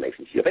this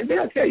relationship? And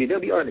they'll tell you. They'll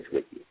be honest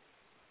with you.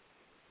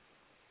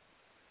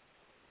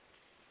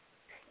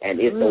 And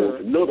it's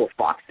those little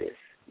foxes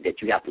that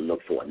you have to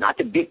look for, not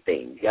the big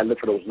things. You got to look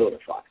for those little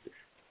foxes.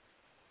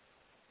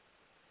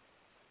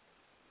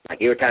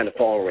 Like every time the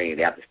phone rings,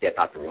 they have to step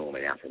out the room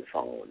and answer the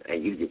phone,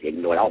 and you just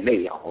ignore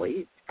it.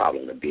 He's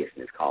probably on a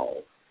business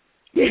call.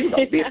 Yeah, he's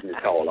on a business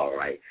call, all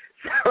right.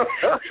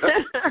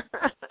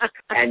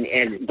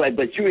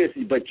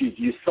 but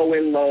you're so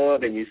in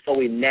love and you're so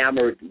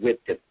enamored with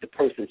the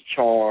person's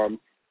charm,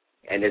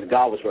 and as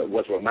God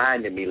was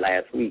reminding me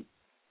last week,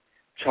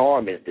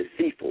 charm is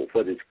deceitful,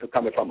 whether it's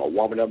coming from a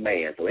woman or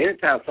man. So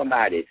anytime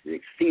somebody is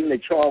exceedingly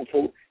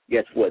charmful,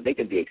 guess what? They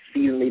can be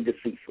exceedingly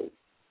deceitful.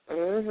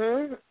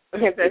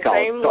 At that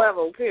same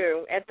level,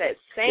 too. At that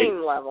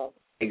same level.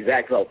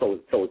 Exactly.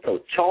 So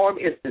charm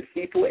is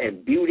deceitful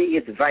and beauty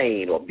is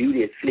vain, or beauty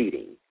is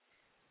fleeting.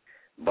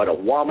 But a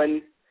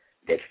woman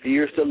that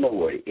fears the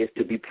Lord is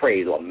to be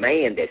praised, or a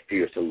man that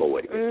fears the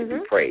Lord is to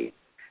be praised.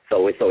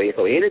 So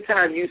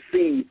anytime you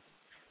see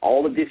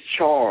all of this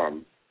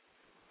charm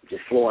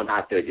just flowing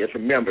out there, just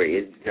remember,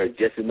 there's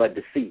just as much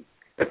deceit,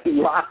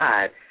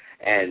 lie,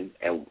 and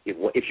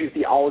if you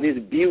see all this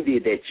beauty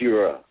that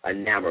you're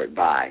enamored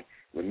by,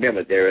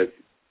 remember that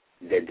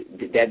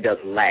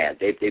doesn't last.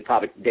 They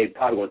probably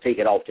going to take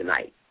it off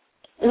tonight.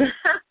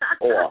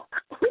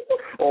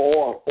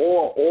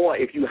 or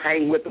if you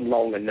hang with them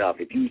long enough,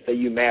 if you say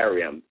you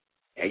marry him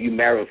and you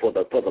marry him for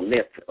the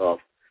length of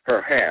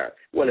her hair,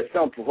 well, at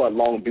some point, her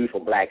long, beautiful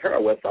black hair,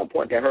 well, at some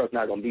point that hair is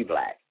not going to be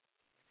black,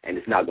 and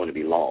it's not going to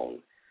be long.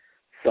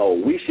 So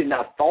we should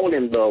not fall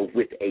in love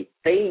with a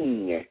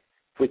thing,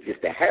 which is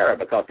the hair,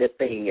 because that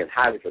thing is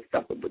highly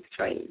susceptible to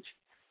change.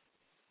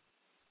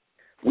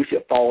 We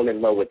should fall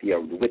in love with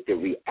the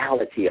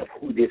reality of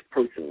who this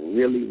person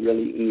really,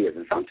 really is.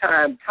 And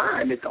sometimes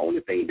time is the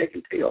only thing that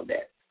can tell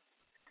that.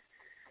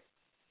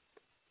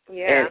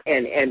 Yeah.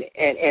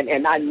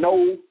 And I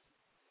know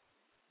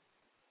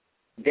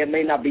that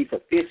may not be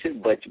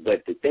sufficient, but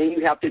the thing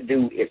you have to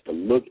do is to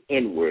look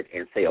inward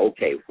and say,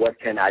 okay, what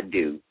can I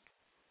do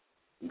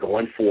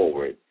going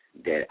forward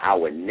that I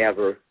would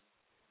never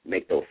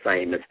make those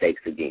same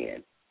mistakes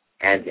again?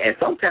 And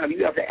sometimes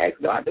you have to ask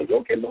God,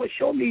 okay, Lord,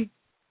 show me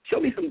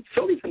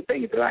some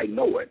things that I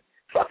ignored.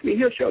 Trust me,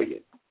 He'll show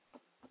you.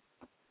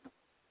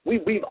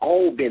 We've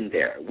all been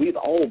there. We've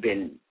all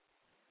been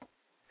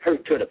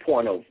hurt to the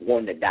point of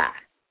wanting to die.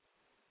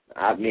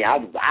 I mean,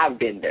 I've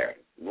been there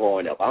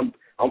growing up. I'm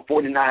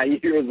 49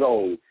 years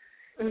old,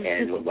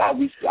 and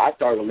I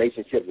started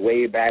relationships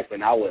way back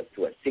when I was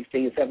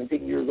 16,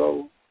 17 years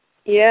old.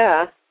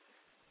 Yeah.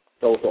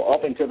 So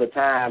up until the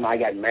time I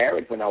got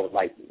married, when I was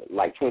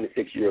like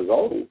 26 years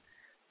old,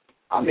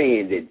 I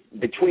mean,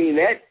 between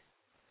that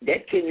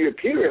 10-year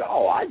period,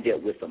 I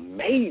dealt with some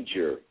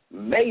major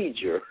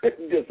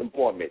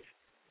disappointments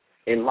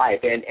in life,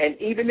 and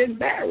even in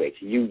marriage,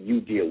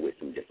 you deal with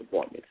some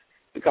disappointments,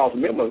 because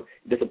remember,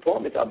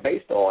 disappointments are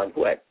based on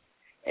what?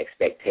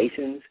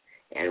 Expectations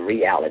and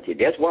reality.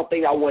 That's one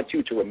thing I want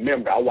you to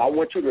remember. I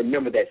want you to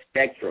remember that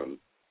spectrum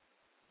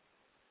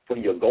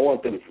when you're going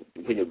through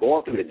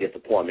the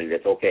disappointment,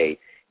 that's okay.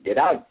 Did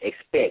I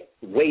expect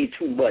way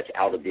too much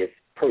out of this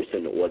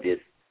person or this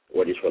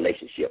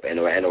relationship? And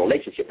a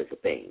relationship is a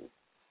thing.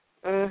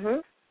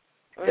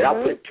 Did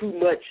I put too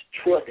much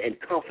trust and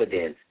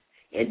confidence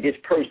in this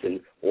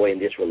person or in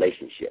this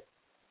relationship?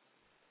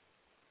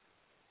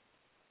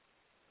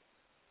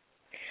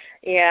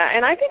 Yeah,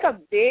 and I think a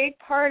big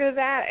part of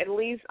that, at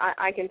least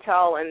I can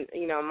tell in,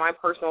 my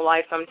personal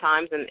life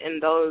sometimes,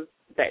 and those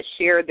that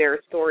share their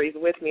stories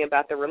with me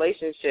about their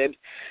relationships,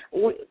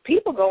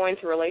 people go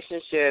into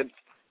relationships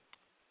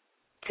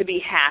to be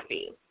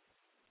happy.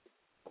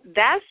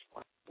 That's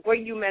where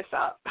you mess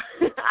up.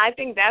 I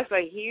think that's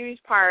a huge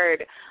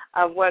part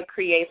of what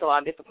creates a lot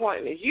of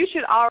disappointment. You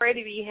should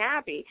already be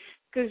happy,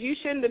 because you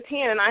shouldn't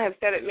depend, and I have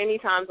said it many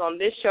times on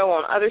this show,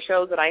 on other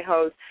shows that I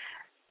host,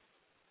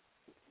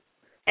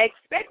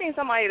 expecting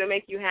somebody to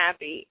make you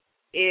happy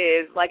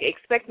is like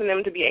expecting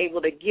them to be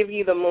able to give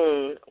you the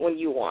moon when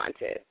you want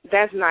it.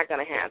 That's not going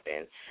to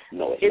happen.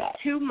 No, it's not.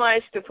 Too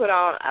much to put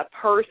on a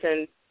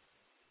person,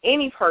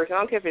 any person. I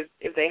don't care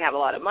if they have a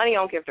lot of money. I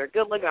don't care if they're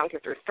good looking. I don't care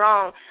if they're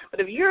strong. But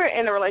if you're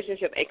in a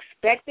relationship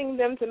expecting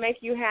them to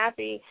make you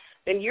happy,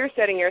 then you're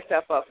setting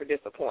yourself up for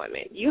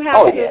disappointment. You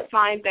have to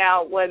find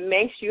out what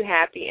makes you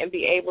happy and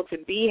be able to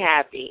be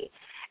happy.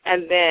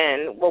 And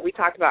then what we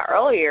talked about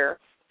earlier,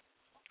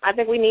 I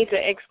think we need to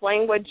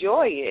explain what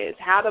joy is,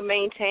 how to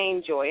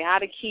maintain joy, how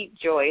to keep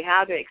joy,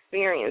 how to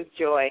experience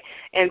joy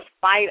in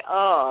spite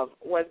of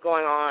what's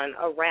going on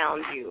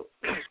around you.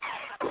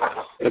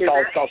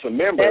 Because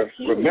remember,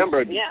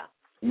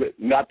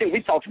 I think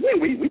we talked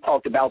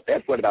about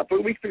that, about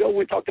 3 weeks ago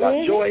we talked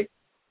about joy.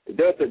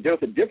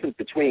 There's a difference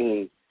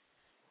between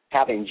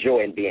having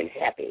joy and being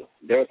happy.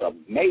 There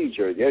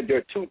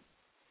are two,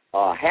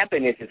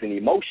 happiness is an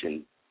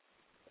emotion,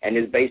 and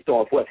it's based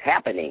on what's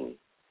happening.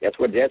 That's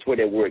where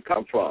that word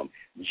comes from.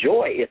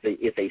 Joy is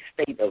a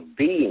state of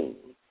being.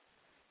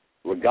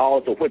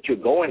 Regardless of what you're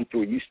going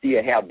through, you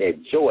still have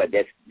that joy,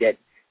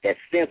 that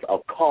sense of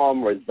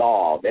calm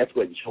resolve. That's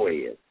what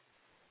joy is.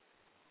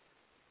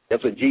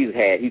 That's what Jesus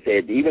had. He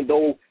said, even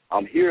though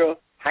I'm here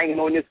hanging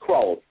on this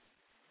cross,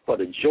 for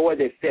the joy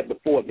that's set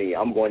before me,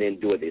 I'm going to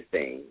endure this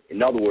thing.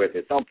 In other words,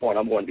 at some point,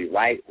 I'm going to be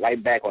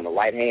right back on the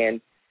right hand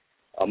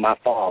of my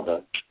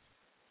Father,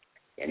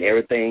 and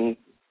everything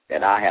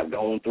that I have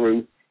gone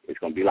through, it's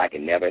going to be like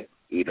it never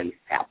even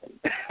happened.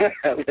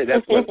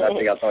 That's what I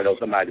think I thought of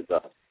somebody's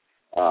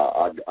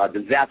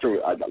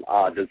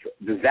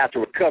disaster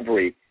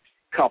recovery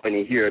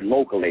company here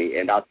locally,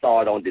 and I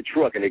saw it on the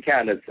truck, and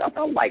I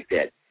don't like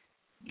that.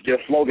 Their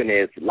slogan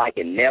is like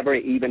it never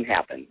even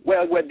happened.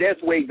 Well,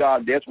 that's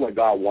what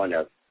God wants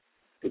us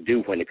to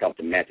do when it comes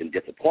to managing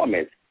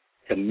disappointments,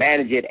 to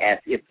manage it as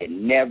if it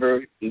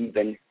never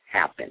even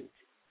happened.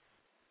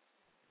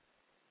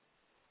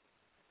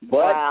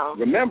 But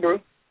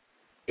remember,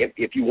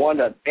 if you want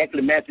to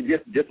actually manage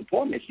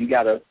disappointments, you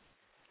got to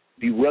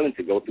be willing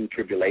to go through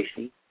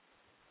tribulation.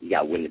 You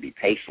got to be willing to be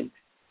patient.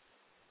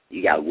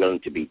 You got to be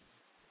willing to be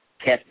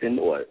tested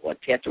or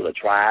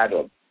tried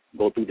or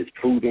go through this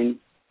proving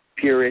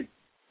period.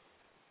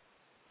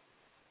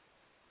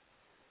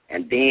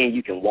 And then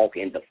you can walk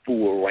in the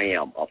full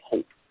realm of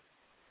hope.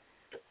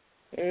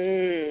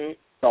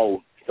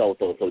 So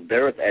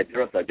there's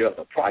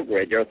a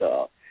progress, there's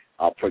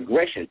a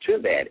progression to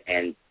that,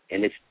 and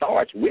it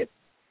starts with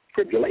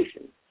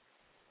tribulation,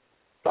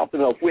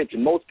 something of which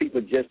most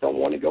people just don't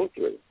want to go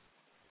through.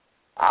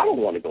 I don't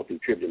want to go through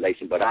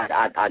tribulation, but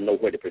I know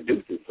what it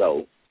produces.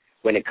 So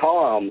when it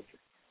comes,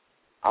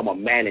 I'm going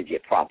to manage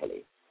it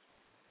properly.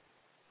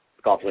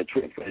 Because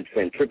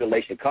when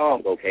tribulation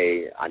comes,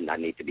 okay, I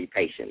need to be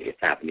patient. It's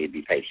time for me to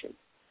be patient.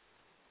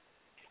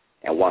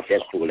 And once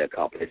that's fully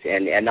accomplished,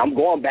 and I'm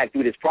going back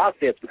through this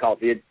process because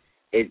it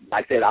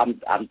like I said,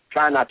 I'm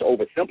trying not to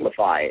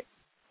oversimplify it,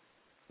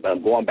 but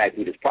I'm going back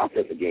through this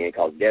process again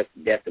because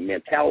that's the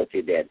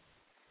mentality that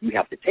you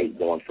have to take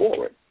going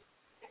forward.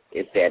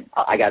 It's that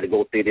I got to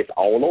go through this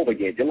all over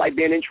again, just like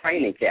being in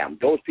training camp.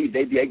 Those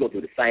people, they go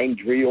through the same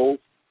drills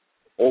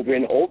over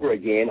and over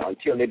again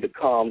until it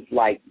becomes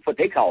like what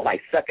they call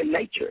like second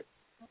nature.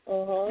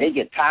 They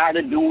get tired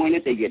of doing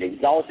it. They get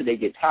exhausted. They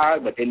get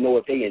tired, but they know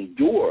if they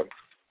endure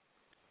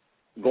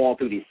going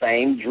through these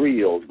same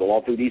drills,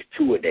 going through these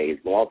tour days,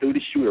 going through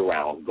the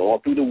shoot-arounds,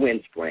 going through the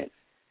wind sprints,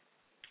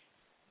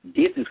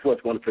 this is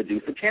what's going to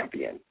produce a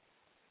champion.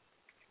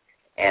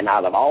 And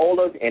out of all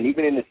of, and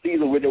even in the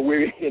season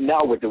we're in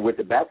now with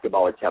the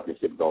basketball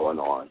championship going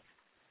on,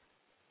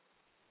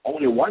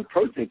 only one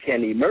person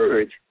can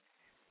emerge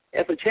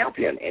as a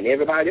champion, and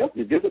everybody else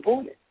is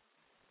disappointed.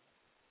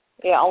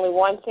 Yeah, only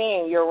one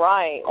team. You're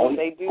right.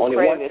 They do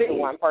credit it to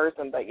one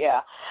person, but yeah.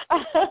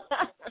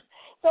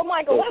 So,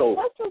 Michael,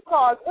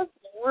 let's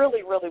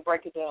really, really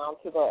break it down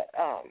to the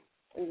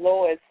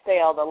lowest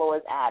scale, the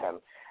lowest atom.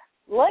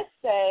 Let's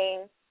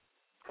say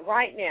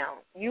right now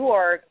you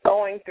are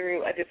going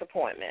through a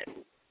disappointment.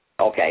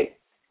 Okay.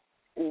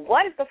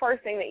 What is the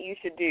first thing that you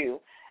should do?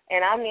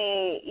 And I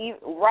mean,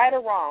 right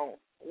or wrong,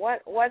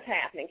 what's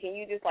happening? Can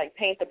you just like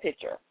paint the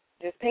picture?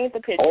 Just paint the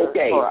picture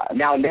for us.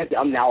 Now I'm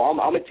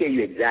going to tell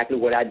you exactly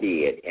what I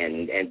did,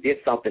 and did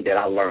something that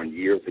I learned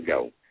years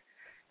ago.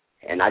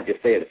 And I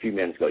just said a few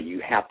minutes ago,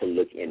 you have to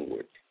look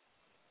inward.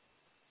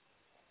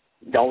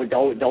 Don't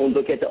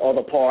look at the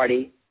other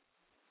party.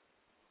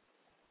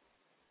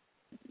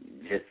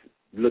 Just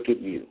look at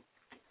you.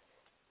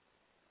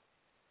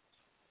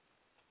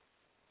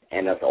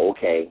 And that's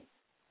okay.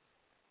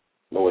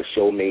 Lord,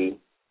 show me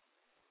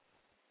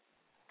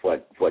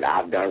what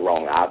I've done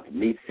wrong.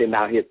 Me sitting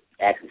out here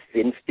actually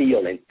sitting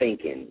still and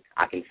thinking,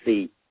 I can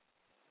see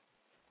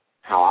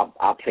how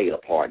I played a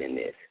part in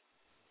this.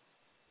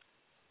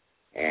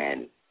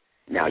 And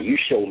now you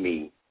show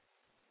me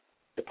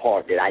the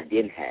part that I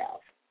didn't have,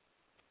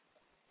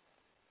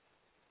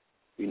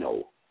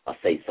 a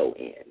say-so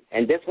in.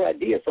 And that's what I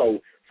did.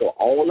 So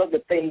all of the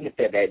things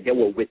that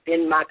were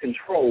within my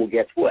control,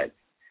 guess what?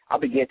 I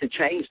began to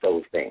change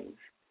those things.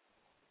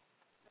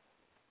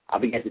 I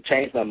began to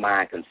change my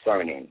mind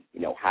concerning,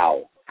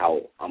 how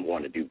I'm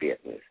going to do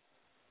business,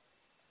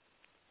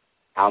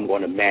 how I'm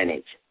going to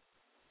manage,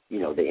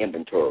 the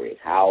inventories,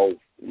 how,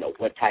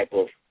 what type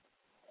of,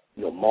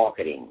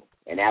 marketing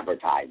and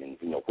advertising,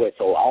 what.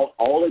 So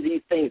all of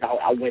these things,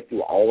 I went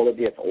through all of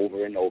this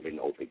over and over and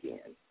over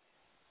again.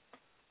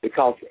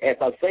 Because, as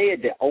I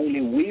said, the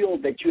only wheel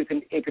that you're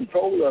in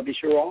control of is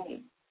your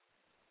own.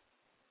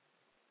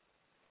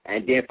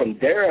 And then from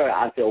there,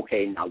 I said,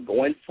 okay, now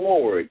going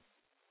forward,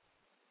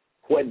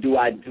 what do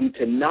I do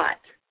to not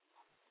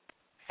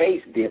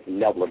face this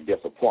level of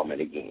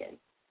disappointment again?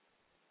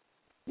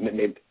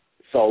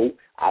 So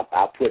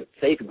I put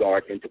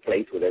safeguards into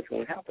place where that's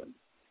going to happen.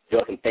 There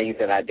are some things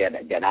that I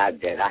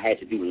had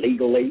to do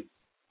legally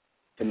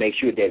to make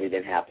sure that it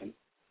didn't happen,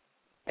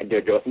 and there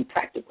are some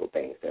practical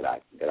things that I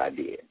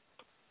did.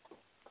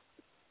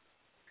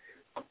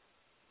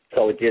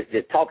 So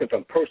just talking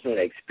from personal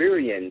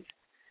experience,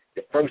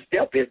 the first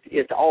step is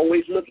to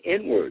always look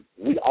inward.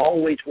 We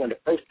always want, the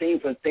first thing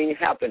when things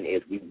happen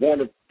is we want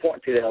to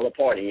point to the other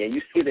party, and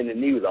you see it in the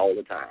news all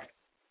the time.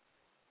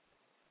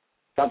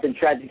 Something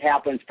tragic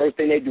happens, first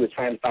thing they do is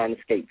try and find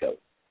a scapegoat.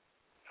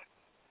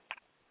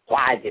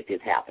 Why did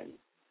this happen?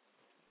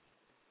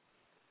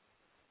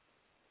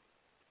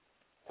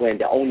 When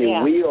the only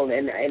wheel,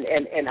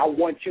 and I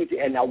want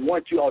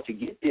you all to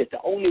get this,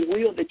 the only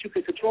wheel that you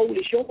can control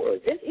is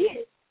yours. That's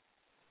it.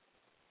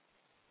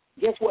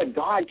 Guess what?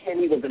 God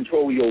can't even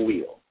control your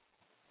will.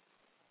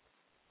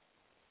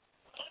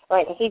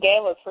 Right, because he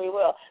gave us free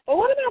will. But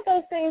what about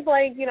those things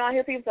like, I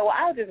hear people say, well,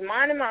 I was just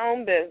minding my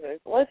own business.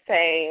 Let's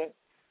say,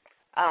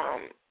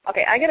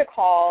 I get a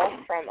call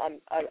from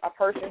a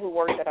person who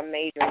works at a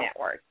major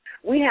network.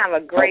 We have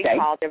a great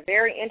call. They're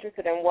very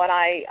interested in what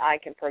I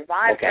can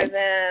provide for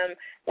them.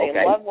 They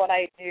love what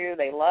I do.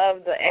 They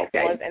love the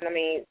excellence. And,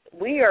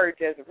 we are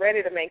just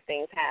ready to make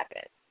things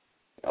happen.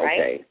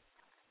 Right?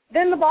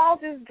 Then the ball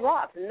just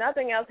drops.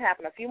 Nothing else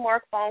happened. A few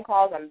more phone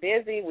calls. I'm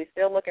busy. We're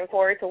still looking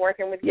forward to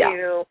working with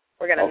you.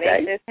 We're going to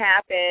make this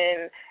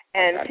happen.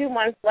 And 2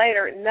 months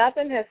later,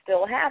 nothing has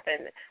still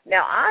happened.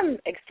 Now, I'm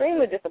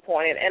extremely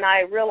disappointed, and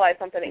I realized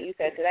something that you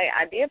said today.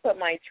 I did put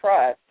my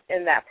trust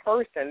in that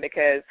person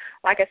because,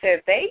 like I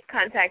said, they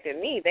contacted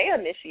me. They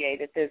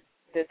initiated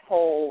this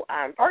whole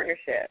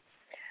partnership.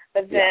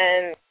 But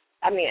then,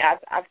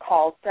 I've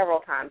called several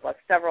times, like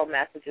several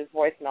messages,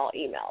 voicemail,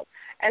 emails.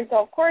 And so,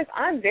 of course,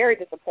 I'm very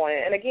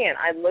disappointed. And, again,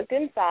 I looked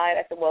inside.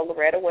 I said, well,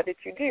 Loretta, what did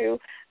you do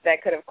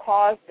that could have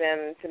caused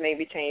them to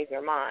maybe change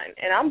their mind?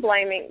 And I'm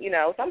blaming,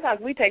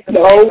 sometimes we take the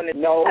blame when it's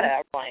not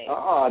our blame.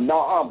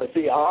 But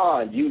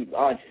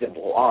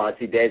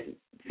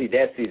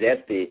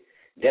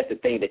that's the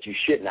thing that you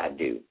should not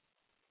do.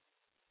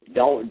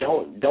 Don't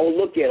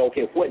look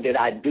at, what did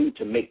I do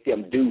to make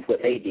them do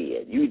what they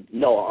did? You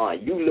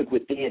look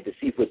within to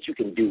see what you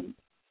can do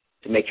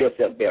to make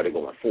yourself better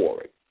going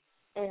forward.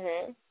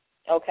 Mhm.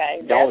 Okay,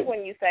 that's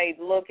when you say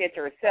look at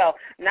yourself,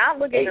 not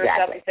look at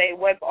yourself and say,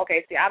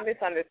 I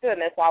misunderstood,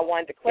 and that's why I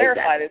wanted to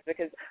clarify this,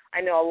 because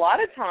I know a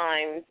lot of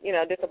times,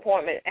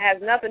 disappointment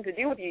has nothing to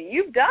do with you.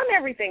 You've done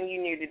everything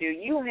you knew to do.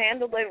 You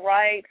handled it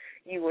right.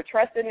 You were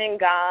trusting in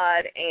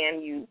God,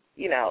 and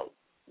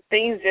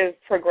things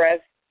just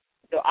progressed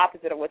the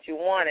opposite of what you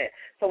wanted.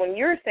 So when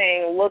you're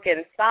saying look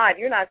inside,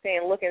 you're not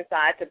saying look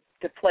inside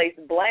to place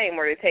blame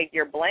or to take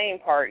your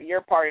part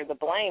of the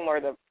blame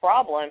or the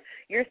problem.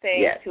 You're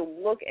saying to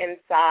look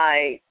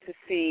inside to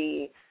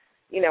see,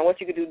 what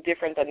you could do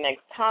different the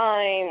next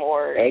time,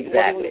 or what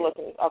are we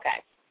looking?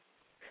 Okay.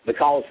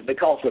 Because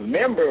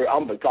remember,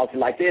 because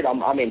like I said,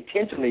 I'm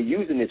intentionally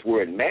using this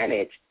word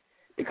manage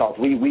because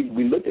we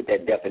looked at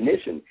that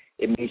definition.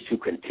 It means to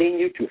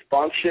continue to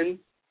function,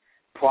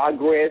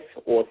 progress,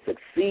 or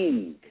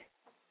succeed,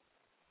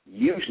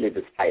 usually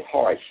despite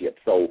hardship.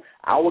 So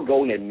our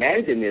goal in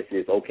managing this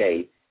is,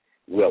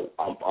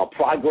 I'm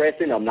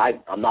progressing. I'm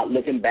not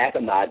looking back.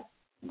 I'm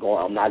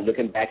not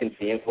looking back and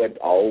seeing what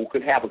all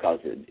could happen,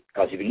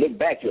 because if you look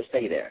back, you'll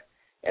stay there.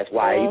 That's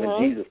why even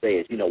Jesus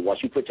says, once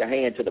you put your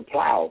hand to the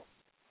plow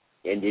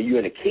and you're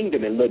in the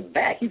kingdom and look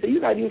back, he said,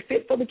 you're not even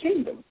fit for the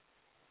kingdom.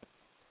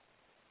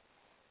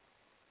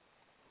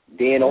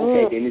 Then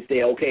then you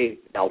say, okay,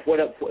 now what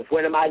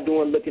am I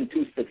doing looking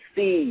to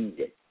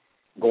succeed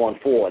going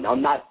forward?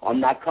 I'm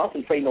not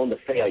concentrating on the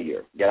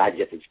failure that I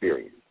just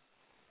experienced.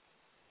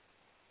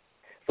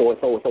 So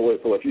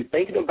if you're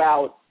thinking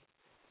about,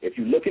 if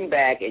you're looking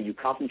back and you're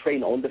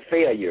concentrating on the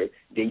failure,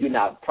 then you're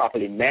not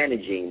properly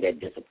managing that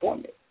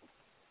disappointment.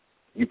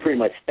 You're pretty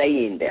much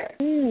staying there.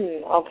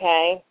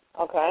 Okay,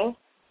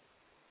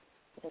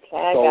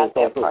 I got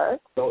that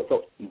part.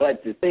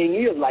 But the thing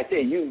is, like I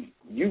said,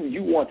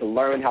 you want to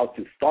learn how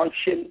to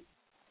function,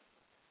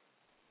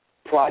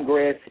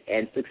 progress,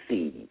 and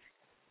succeed.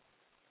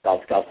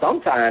 Because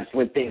sometimes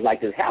when things like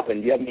this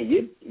happen, you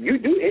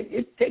do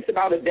it takes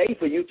about a day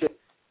for you to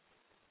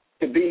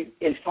be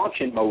in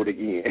function mode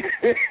again.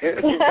 To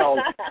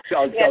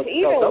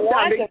even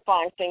want to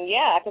function,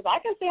 because I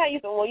can see how you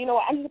say, well, you know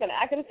what, I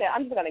could have said,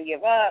 I'm just going to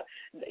give up,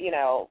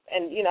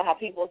 and how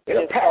people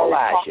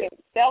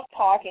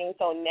self-talking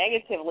so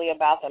negatively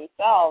about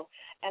themselves.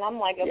 And I'm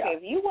like, okay,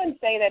 if you wouldn't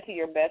say that to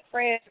your best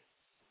friend,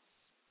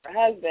 your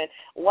husband,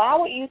 why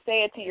would you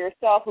say it to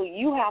yourself who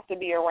you have to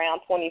be around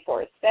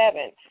 24/7?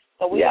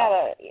 So we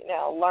got to,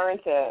 learn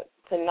to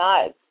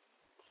not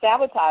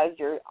sabotage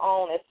your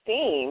own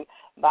esteem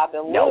by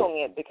belittling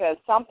it because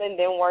something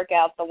didn't work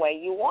out the way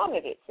you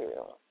wanted it to.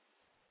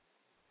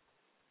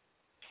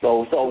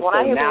 So when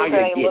I hear now people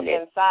say you're look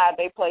getting inside,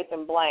 they place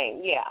and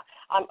blame. Yeah,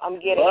 I'm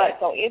getting it.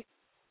 So it's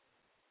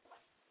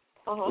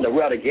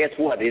Loretta, guess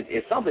what?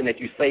 It's something that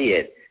you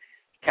said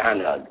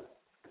kind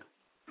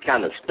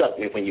of stuck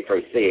me when you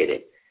first said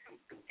it,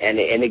 and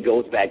it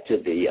goes back to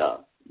the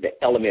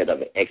element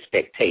of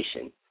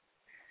expectation.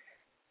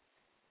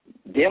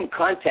 Them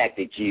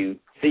contacted you.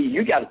 See,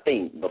 you got to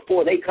think,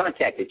 before they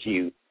contacted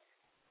you,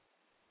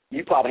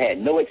 you probably had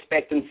no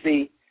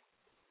expectancy,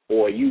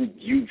 or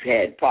you've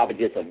had probably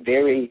just a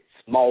very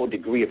small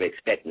degree of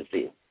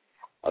expectancy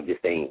of this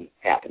thing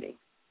happening.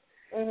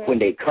 When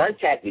they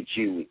contacted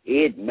you,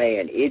 it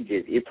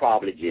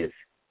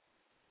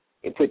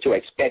put your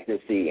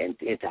expectancy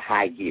into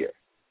high gear.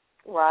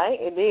 Right,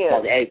 it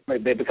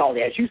did. Because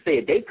as you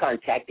said, they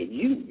contacted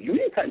you. You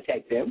didn't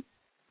contact them.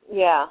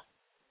 Yeah.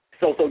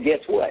 So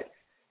guess what?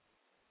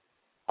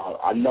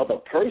 Another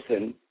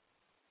person,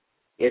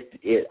 this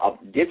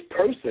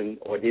person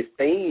or this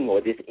thing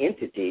or this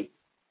entity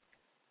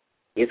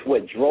is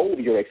what drove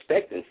your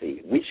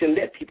expectancy. We shouldn't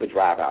let people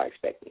drive our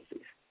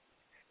expectancies.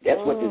 That's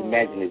what this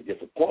imaginary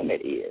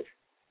disappointment is.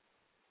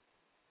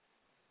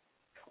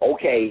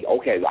 Okay,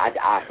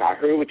 I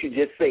heard what you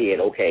just said.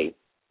 Okay,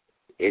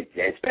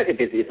 especially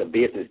if it's a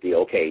business deal.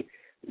 Okay,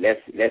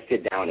 let's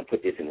sit down and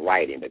put this in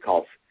writing,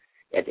 because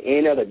at the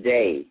end of the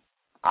day,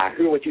 I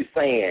hear what you're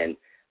saying.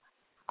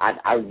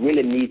 I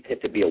really need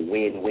it to be a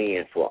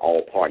win-win for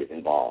all parties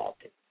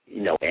involved,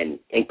 and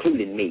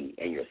including me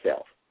and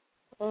yourself.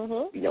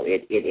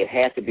 It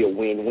has to be a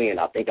win-win.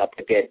 I think I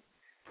put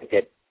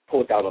that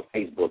post out on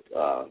Facebook,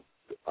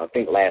 I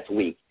think last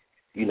week.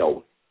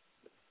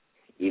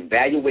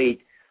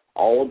 Evaluate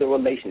all the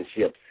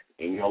relationships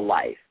in your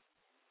life.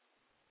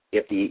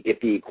 If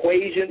the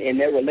equation in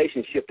that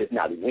relationship is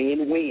not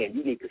win-win,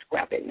 you need to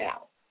scrap it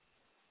now.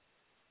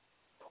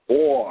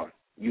 Or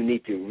you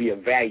need to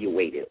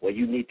reevaluate it, or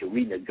you need to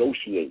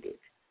renegotiate it.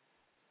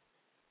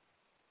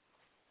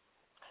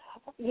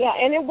 Yeah,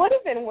 and it would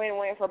have been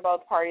win-win for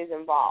both parties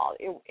involved.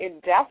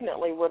 It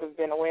definitely would have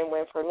been a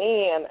win-win for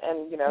me, and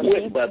she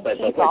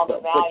saw the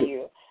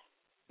value.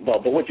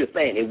 But what you're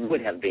saying, it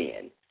would have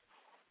been.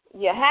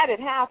 Yeah, had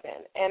it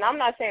happened. And I'm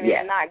not saying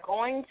it's not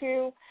going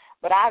to,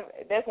 but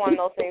that's one of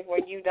those things where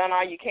you've done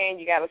all you can,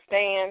 you got to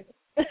stand.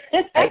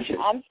 Patience.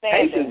 I'm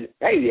standing. Patience.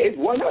 Hey, it's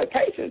one of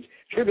patience.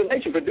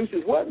 Tribulation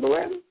produces what,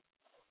 Loretta?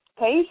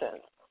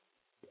 Patience.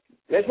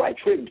 That's right.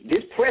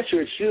 This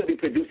pressure should be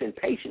producing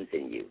patience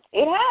in you.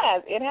 It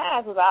has.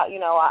 Because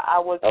I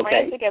was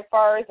frantic at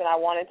first, and I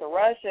wanted to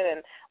rush it.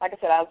 And like I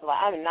said, I was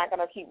like, I'm not going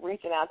to keep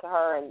reaching out to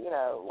her and,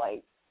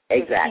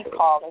 exactly. keep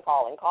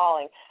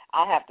calling.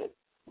 I have to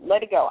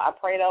let it go. I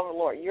prayed over,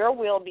 Lord, your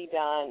will be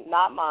done,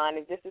 not mine.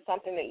 If this is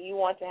something that you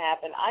want to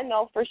happen, I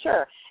know for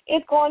sure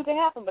it's going to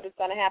happen, but it's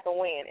going to happen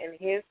when? In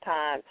his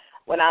time,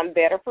 when I'm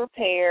better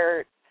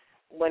prepared,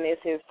 when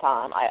it's his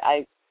time.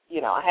 I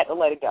had to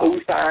let it go.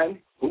 Whose time?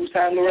 Whose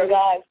time, Loretta?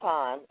 God's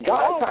time.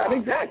 God's time,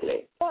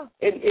 exactly.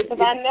 Because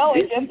I know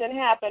it just didn't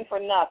happen for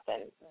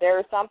nothing.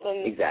 There's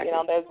something, exactly.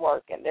 There's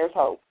working. There's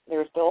hope.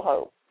 There's still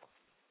hope.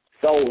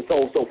 So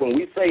when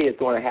we say it's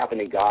going to happen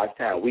in God's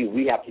time,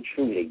 we have to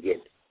truly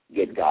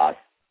get God's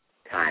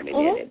timing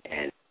in it,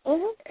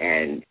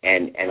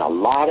 and a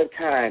lot of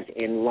times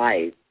in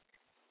life,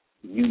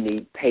 you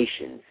need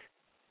patience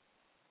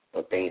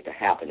for things to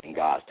happen in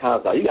God's time.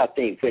 So you got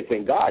to think,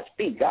 when God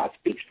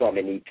speaks from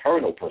an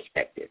eternal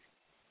perspective,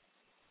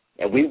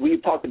 and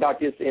we've talked about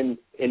this in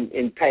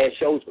past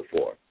shows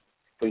before.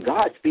 When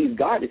God speaks,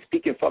 God is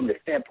speaking from the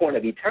standpoint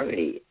of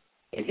eternity.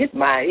 In His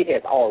mind, it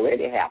has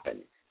already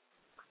happened.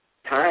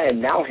 Time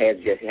now has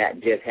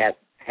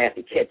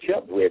to catch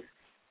up with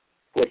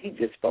what He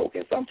just spoke,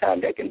 and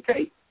sometimes that can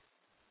take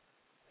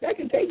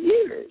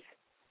years.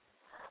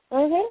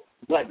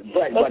 But of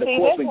course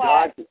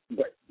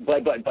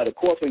of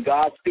course when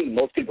God speaks,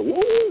 most people,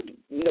 woo,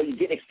 you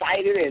get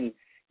excited and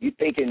you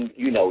thinking,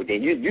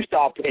 then you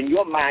start in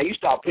your mind, you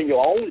start putting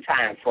your own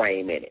time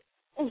frame in it.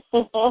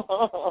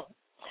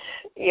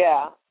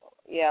 Yeah.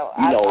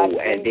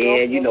 And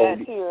then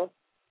that too.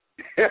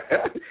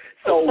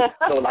 so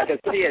like I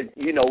said,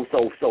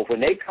 so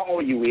when they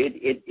call you,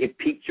 it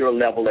piques your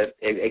level of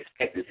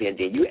expectancy, and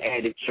then you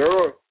added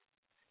your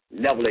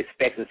level of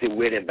expectancy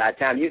with it. By the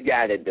time you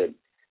got it, the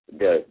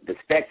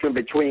spectrum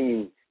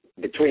between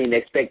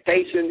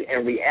expectation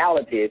and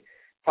reality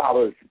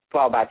probably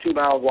about 2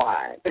 miles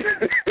wide.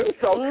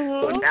 So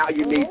now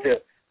you need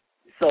to.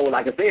 So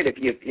like I said,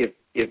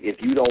 if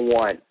you don't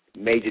want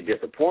major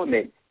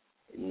disappointment,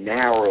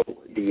 narrow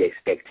the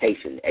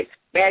expectation,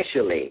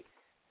 especially.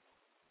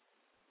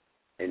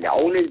 And the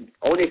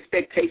only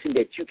expectation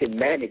that you can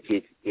manage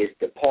is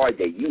the part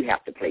that you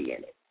have to play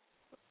in it.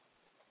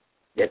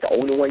 That's the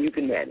only one you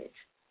can manage.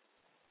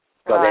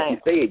 Because as you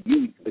said,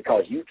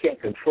 because you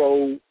can't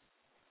control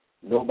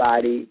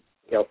nobody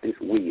else's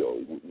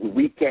will.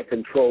 We can't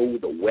control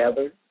the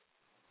weather.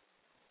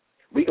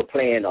 We could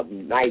plan a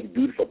nice,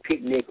 beautiful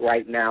picnic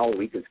right now.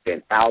 We could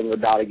spend thousands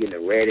of dollars getting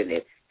it ready, and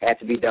it has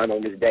to be done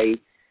on this day.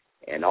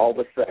 And all of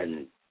a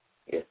sudden,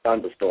 it's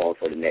thunderstorms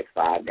for the next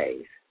 5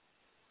 days.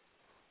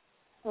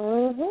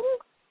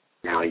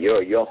 Now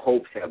your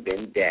hopes have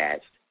been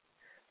dashed.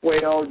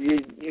 Well, if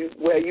you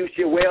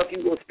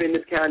go spend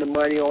this kind of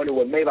money on it,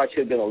 well, maybe I should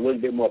have been a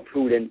little bit more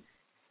prudent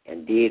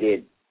and did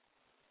it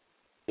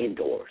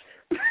indoors.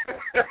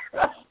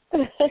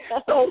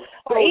 so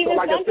even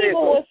like some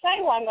people would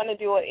say, well, I'm going to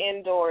do it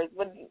indoors,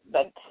 but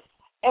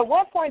at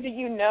what point do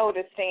you know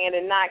to stand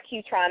and not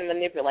keep trying to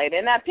manipulate it?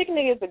 And that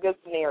picnic is a good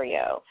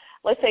scenario.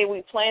 Let's say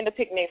we planned a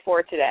picnic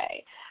for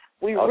today.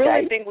 We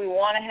really think we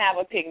want to have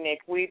a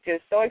picnic. We're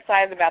just so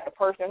excited about the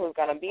person who's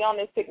going to be on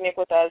this picnic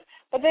with us.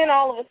 But then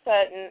all of a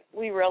sudden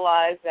we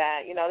realize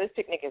that, this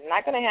picnic is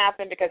not going to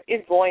happen because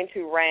it's going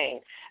to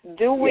rain.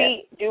 Do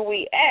we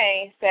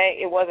A, say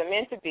it wasn't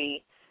meant to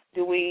be?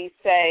 Do we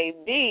say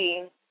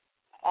B,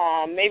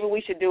 maybe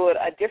we should do it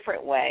a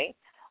different way?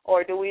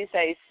 Or do we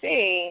say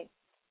C,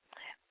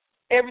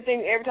 every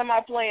time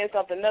I plan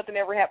something, nothing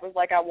ever happens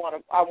like I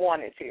want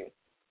it to?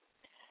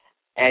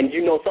 And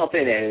you know something,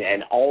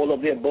 and all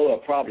of the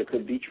above probably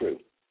could be true.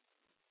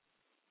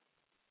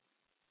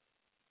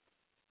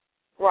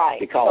 Right.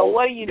 So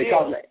what do you do?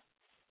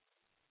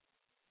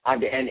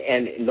 And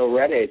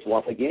Loretta, it's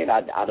once again,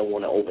 I don't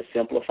want to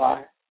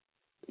oversimplify,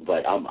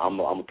 but I'm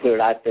gonna put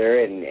it out there,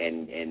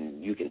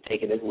 and you can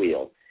take it as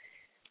will.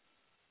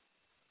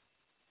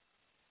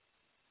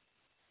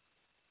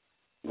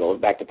 Goes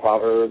back to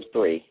Proverbs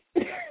 3.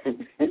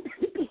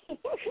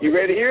 You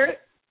ready to hear it?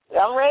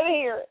 I'm ready to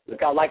hear it.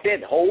 Look out like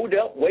that. Hold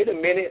up. Wait a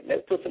minute.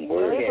 Let's put some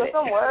word in it. Put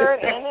some word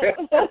in it.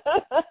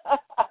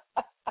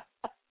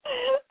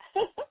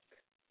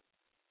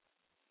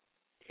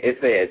 It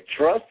says,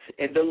 trust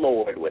in the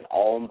Lord with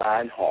all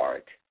thine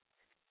heart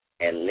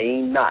and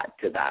lean not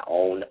to thy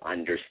own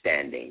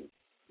understanding.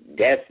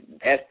 That's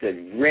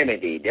the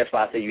remedy. That's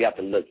why I say you have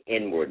to look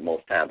inward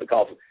most times,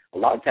 because a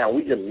lot of times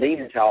we just lean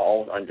into our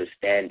own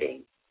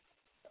understanding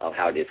of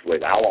how this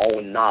works, our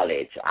own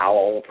knowledge, our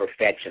own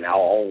perfection,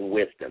 our own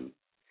wisdom.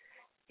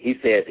 He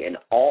says, in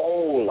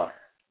all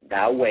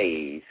thy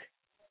ways,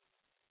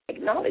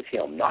 acknowledge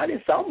him, not in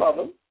some of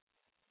them.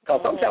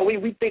 Because sometimes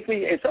we think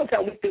we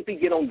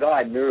get on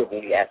God's nerve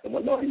when we ask him,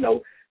 well, Lord,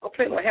 I'm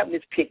planning on having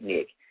this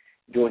picnic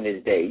during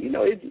this day.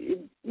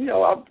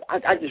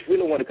 I just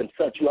really want to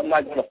consult you. I'm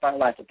not going to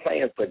finalize the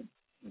plans, but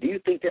do you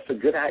think that's a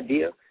good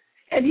idea?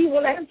 And he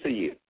will answer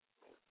you.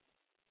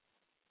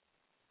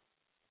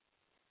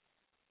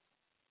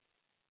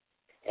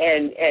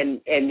 And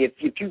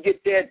if you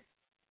get that,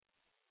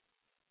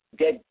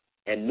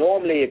 and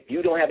normally if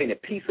you don't have any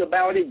peace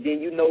about it,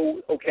 then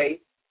okay.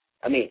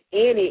 I mean,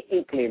 any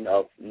inkling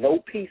of no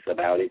peace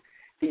about it,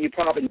 then you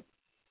probably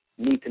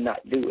need to not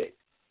do it,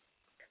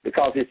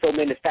 because there's so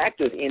many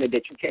factors in it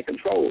that you can't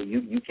control.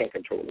 You can't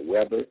control the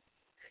weather.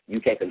 You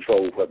can't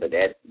control whether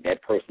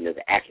that person is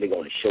actually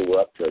going to show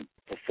up to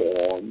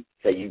perform.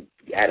 Say you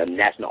had a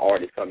national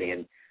artist come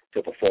in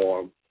to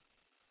perform.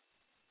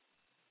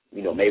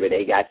 Maybe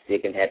they got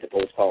sick and had to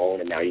postpone,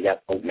 and now you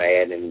got folks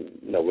mad and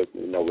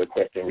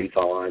requesting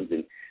refunds,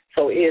 and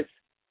so you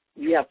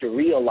have to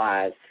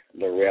realize,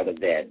 Loretta,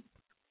 that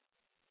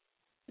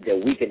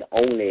we can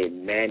only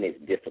manage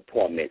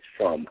disappointments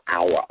from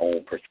our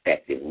own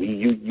perspective.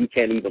 You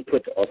can't even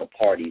put the other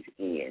parties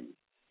in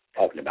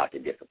talking about the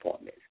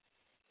disappointments.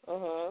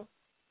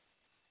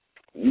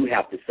 You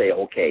have to say,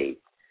 okay,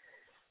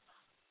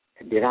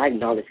 did I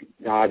acknowledge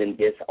God in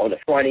this on the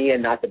front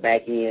end, not the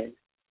back end?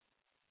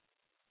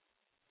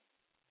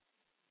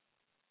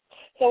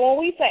 So when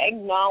we say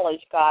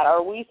acknowledge God,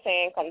 are we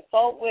saying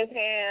consult with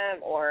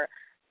him, or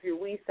do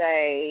we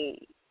say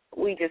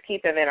we just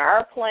keep him in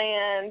our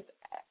plans?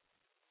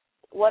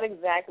 What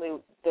exactly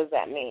does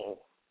that mean?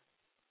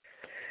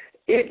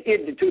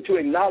 To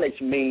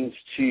acknowledge means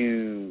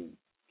to,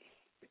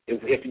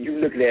 if you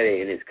look at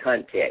it in its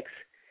context,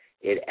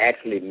 it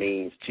actually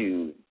means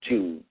to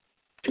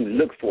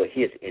look for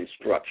his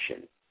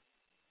instruction.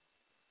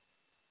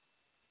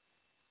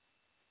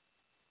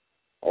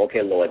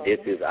 Okay, Lord, this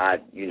is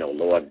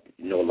Lord,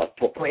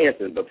 for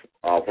instance,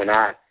 when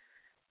I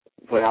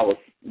was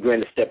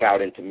going to step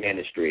out into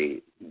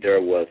ministry,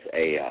 there was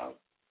a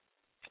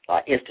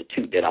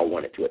institute that I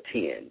wanted to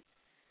attend,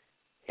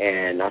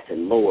 and I said,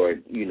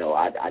 Lord,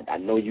 I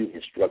know you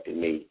instructed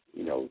me,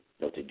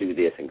 to do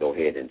this and go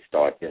ahead and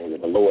start this.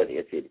 And the Lord,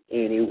 is it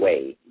any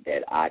way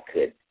that I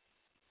could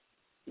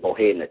go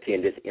ahead and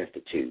attend this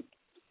institute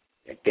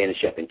and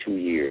finish up in 2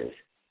 years?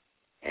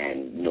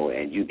 And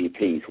and you be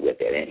pleased with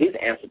it. And his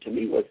answer to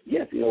me was,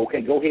 yes,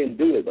 okay, go ahead and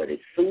do it. But as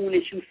soon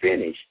as you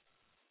finish,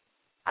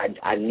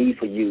 I need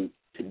for you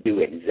to do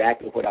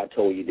exactly what I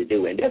told you to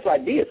do. And that's what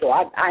I did. So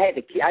I had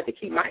to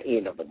keep my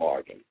end of the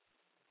bargain.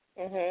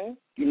 Mhm.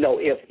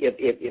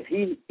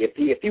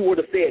 If he would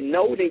have said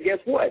no, then guess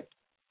what?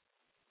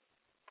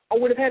 I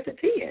would have had to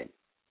attend.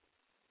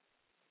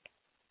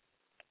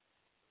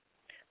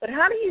 But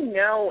how do you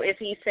know if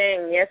he's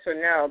saying yes or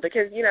no?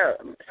 Because,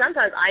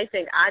 sometimes I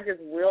think I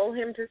just will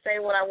him to say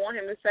what I want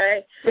him to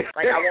say.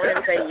 Like, I want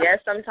him to say yes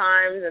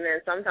sometimes, and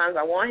then sometimes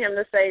I want him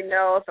to say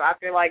no, so I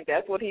feel like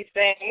that's what he's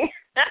saying.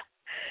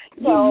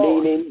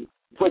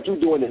 What you're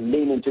doing is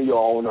leaning to your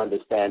own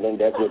understanding.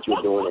 That's what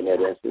you're doing in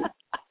that instance.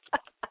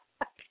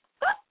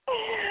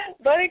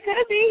 But it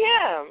could be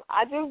him.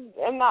 I just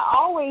am not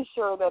always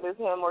sure that it's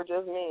him or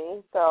just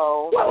me.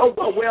 So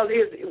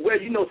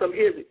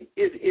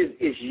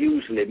it's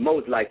usually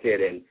most like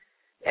that,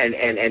 and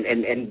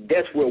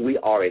that's where we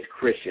are as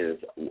Christians.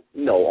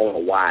 On a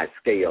wide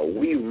scale,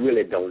 we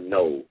really don't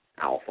know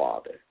our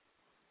Father,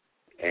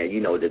 and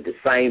the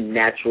same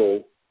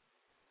natural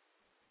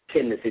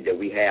tendency that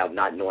we have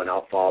not knowing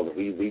our Father,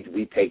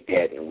 we take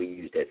that and we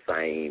use that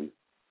same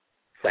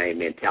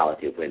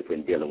mentality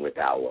when dealing with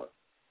our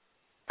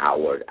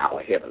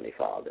Heavenly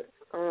Father.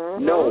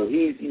 Mm-hmm. No,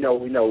 he's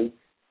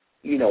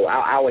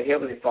our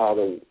Heavenly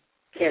Father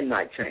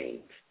cannot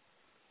change.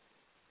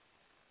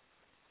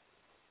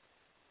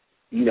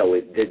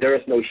 There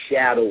is no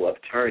shadow of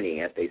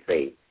turning, as they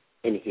say,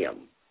 in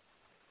him.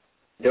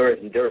 There is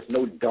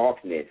no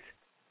darkness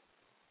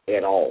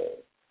at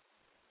all.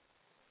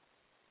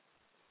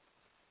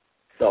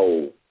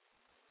 So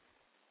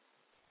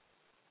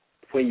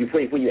when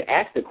you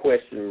ask the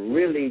question,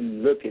 really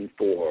look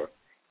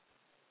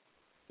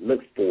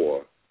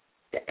for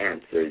the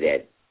answer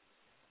that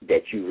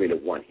you really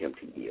want him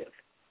to give.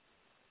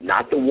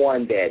 Not the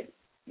one that,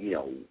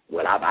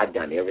 I've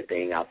done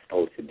everything I was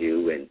supposed to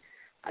do and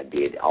I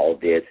did all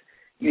this.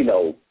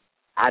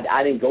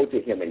 I didn't go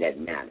to him in that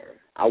manner.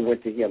 I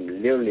went to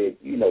him literally,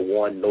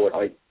 one, Lord,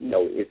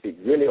 is it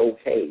really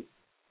okay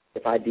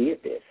if I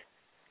did this?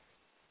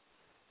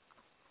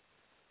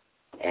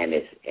 And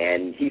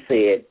he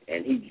said,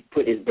 and he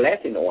put his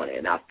blessing on it,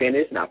 and I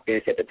finished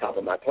at the top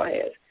of my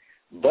class.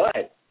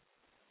 But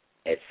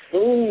as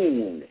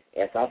soon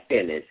as I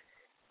finished,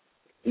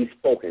 he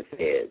spoke and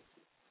said,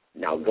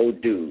 now go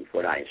do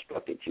what I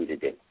instructed you to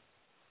do.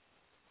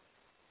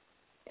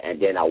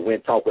 And then I went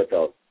and talked with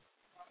a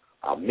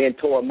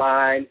mentor of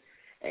mine,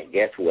 and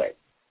guess what?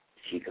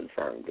 She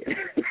confirmed it.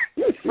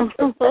 She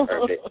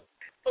confirmed it.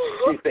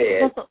 She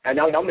said, and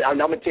I'm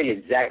going to tell you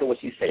exactly what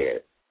she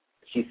said.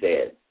 She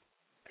said,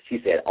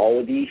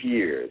 all these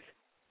years,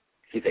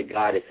 she said,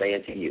 God is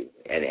saying to you,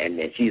 and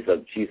she's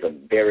a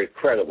very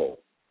credible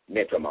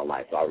mentor in my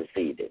life, so I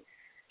received it.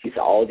 She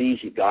said,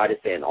 God is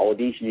saying, all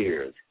these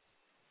years,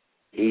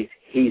 he's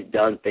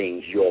done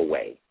things your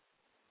way.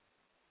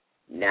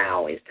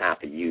 Now it's time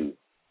for you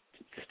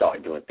to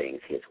start doing things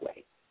his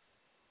way.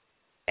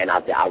 And I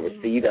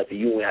received that, so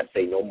you won't have to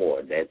say no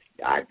more.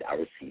 I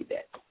received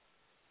that.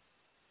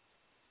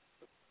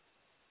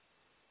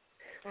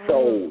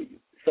 So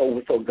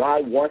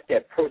God wants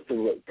that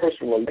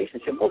personal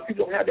relationship. Most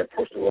people don't have that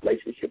personal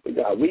relationship with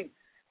God.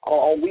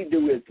 All we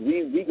do is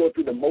we go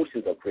through the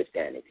motions of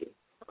Christianity.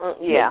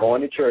 Yeah.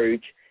 Going to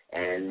church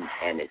and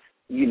it's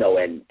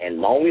and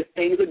long as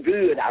things are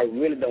good, I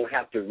really don't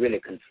have to really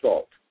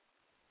consult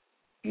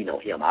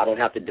him. I don't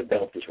have to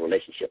develop this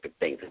relationship if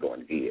things are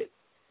going good.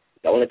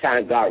 The only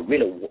time God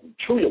really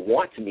truly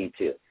wants me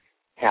to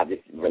have this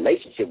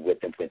relationship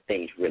with him when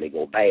things really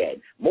go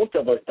bad. Most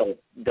of us don't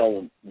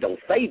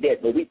say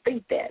that, but we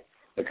think that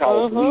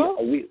because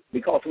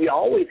we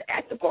always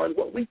act upon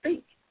what we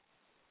think.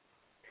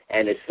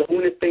 And as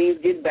soon as things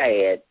get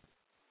bad,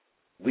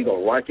 we're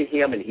gonna run to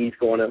him, and he's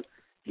gonna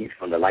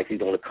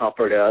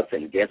comfort us.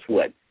 And guess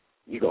what?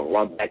 You're gonna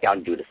run back out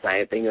and do the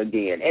same thing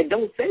again. And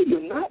don't say you're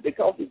not,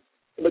 because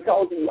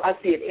I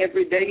see it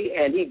every day.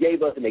 And he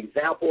gave us an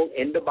example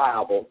in the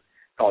Bible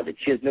called the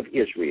children of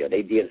Israel.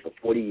 They did it for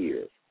 40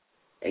 years.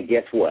 And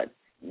guess what?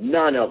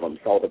 None of them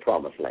saw the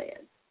promised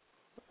land.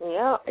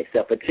 Yeah.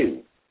 Except for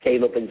two,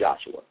 Caleb and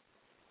Joshua.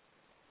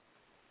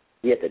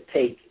 He had to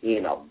take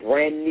in a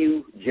brand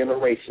new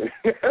generation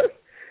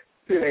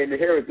to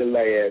inherit the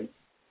land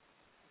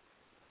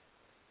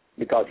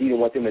because he didn't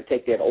want them to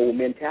take that old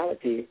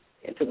mentality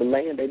into the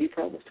land that he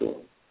promised to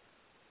them.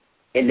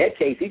 In that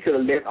case, he could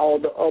have let all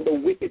the other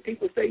wicked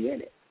people stay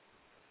in it.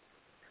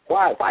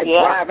 Why? If I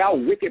drive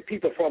out wicked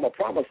people from a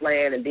promised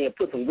land and then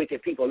put some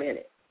wicked people in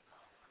it?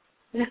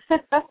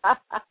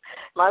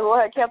 Might as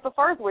well have kept the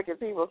first wicked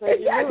people. So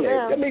exactly.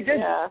 I mean,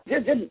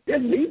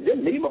 just leave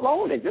them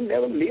alone and just let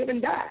them live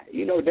and die.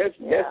 You know, that's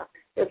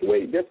the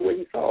way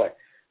he saw it.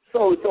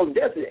 So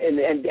that's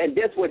and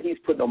that's what he's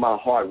putting on my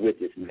heart with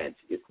this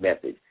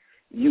message.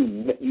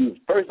 You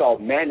first off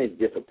manage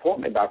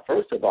disappointment by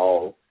first of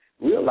all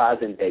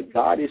realizing that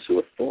God is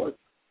your source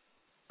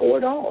for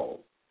it all.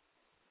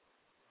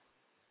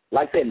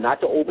 Like I said,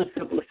 not to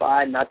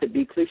oversimplify, not to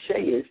be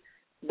cliché-ish,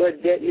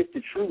 but that is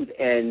the truth,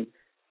 and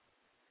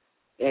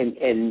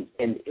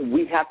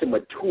we have to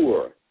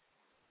mature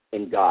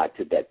in God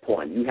to that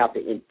point. You have to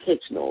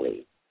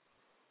intentionally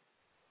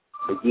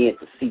begin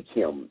to seek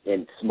Him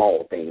in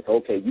small things.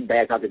 Okay, you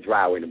back out the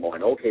driveway in the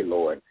morning. Okay,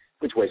 Lord,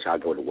 which way shall I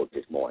go to work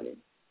this morning?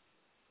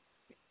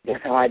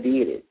 That's how I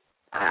did it.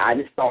 I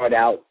just started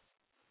out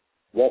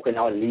walking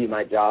out and leaving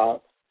my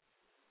job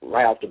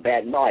right off the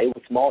bat. No, it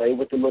was small. It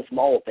was the little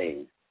small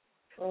things.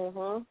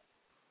 Mhm.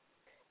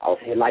 I was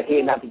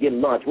heading out to get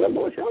lunch. Well,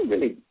 Lord, should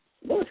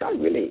I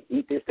really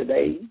eat this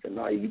today? He said,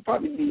 no, you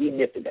probably be eating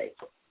this today.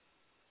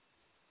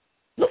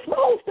 The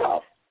small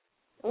stuff.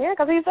 Yeah,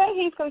 because he said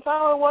he's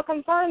concerned with what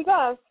concerns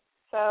us.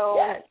 So,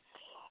 yes.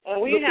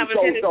 And we have a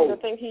tendency to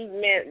think he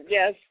meant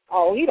just,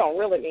 he don't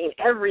really mean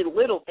every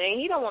little thing.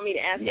 He don't want me to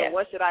ask him,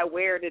 what should I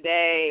wear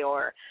today,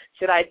 or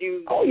should I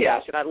do,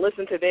 should I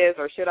listen to this,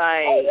 or should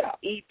I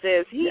eat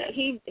this?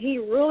 He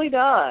really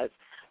does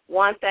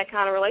want that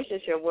kind of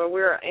relationship where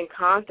we're in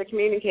constant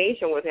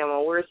communication with him,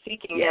 and we're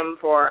seeking him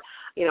for,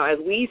 as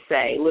we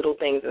say, little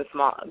things and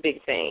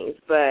big things.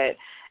 But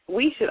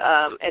we should,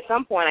 at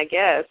some point, I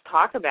guess,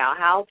 talk about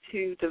how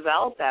to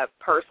develop that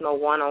personal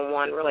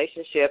one-on-one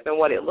relationship and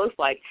what it looks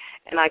like.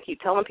 And I keep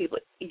telling people,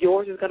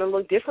 yours is going to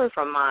look different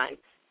from mine.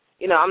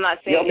 I'm not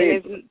saying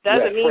it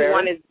doesn't mean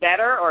one is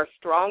better or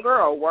stronger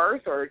or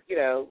worse or,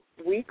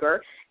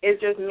 weaker. It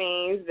just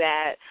means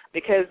that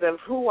because of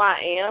who I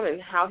am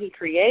and how he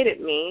created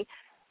me,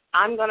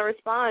 I'm going to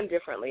respond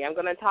differently. I'm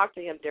going to talk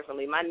to him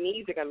differently. My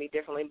needs are going to be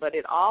differently. But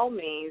it all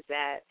means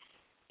that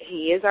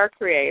he is our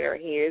creator.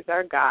 He is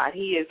our God.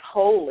 He is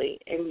holy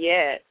and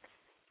yet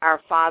our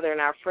Father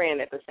and our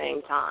friend at the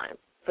same time.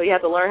 So you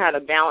have to learn how to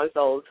balance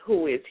those.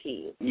 Who is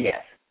he?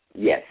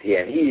 Yes, he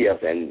is.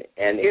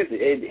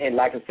 And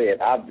like I said,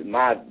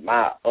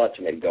 my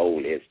ultimate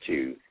goal is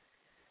to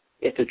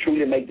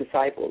truly make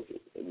disciples,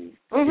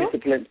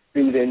 disciplined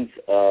students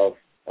of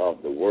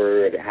the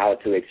Word, how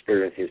to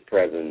experience His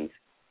presence,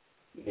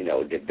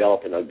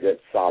 developing a good,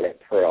 solid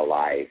prayer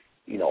life,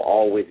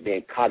 always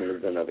being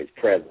cognizant of His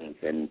presence.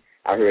 And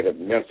I heard a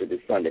minister this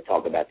Sunday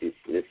talk about this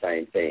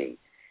same thing.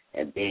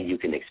 And then you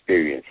can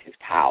experience His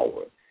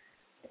power.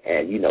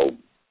 And,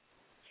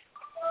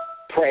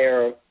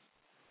 prayer,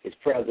 His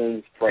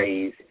presence,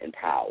 praise, and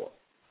power.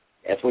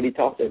 That's what he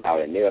talked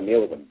about in there. It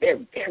was a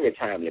very, very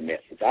timely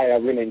message. I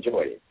really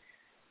enjoyed it.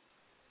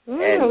 We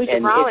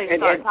should probably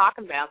start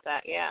talking about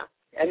that,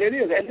 And it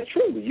is, and it's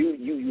true.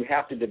 You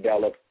have to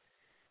develop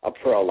a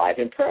prayer life.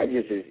 And prayer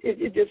is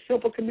just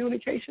simple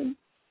communication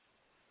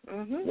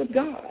with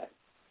God.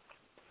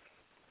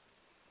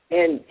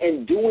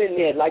 And doing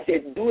that, like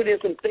I said, doing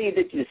some things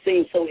that you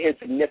seem so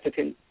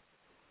insignificant.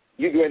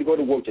 You're going to go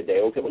to work today.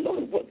 Okay, well,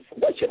 Lord,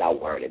 what should I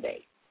wear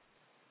today?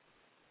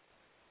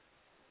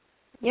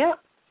 Yep.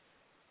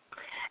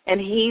 And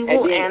he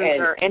will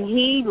answer, and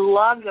he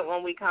loves it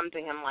when we come to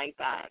him like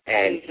that.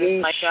 And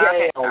he like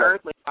shall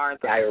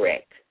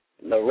direct.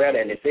 Loretta,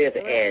 and it says,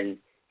 and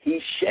he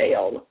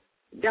shall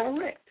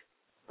direct.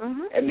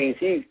 That means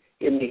he's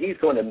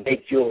going to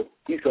make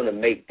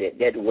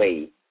that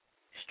way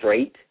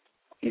straight.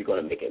 He's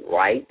going to make it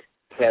right,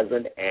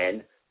 pleasant,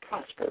 and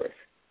prosperous.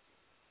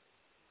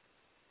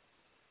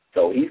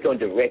 So he's going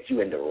to direct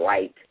you in the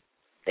right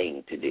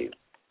thing to do.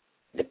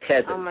 The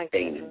pleasant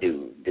thing to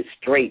do, the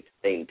straight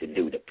thing to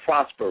do, the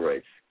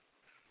prosperous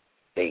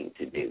thing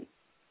to do.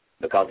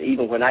 Because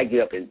even when I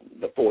get up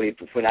before His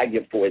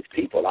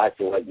people, I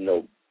said,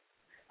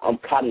 I'm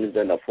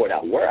cognizant of what I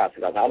wear. I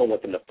said, I don't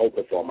want them to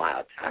focus on my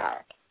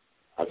attire.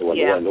 I said,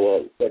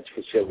 Lord, what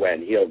should I wear?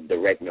 And He'll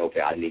direct me,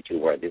 okay, I need you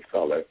to wear this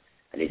color.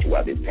 I need you to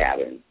wear this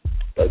pattern.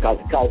 Because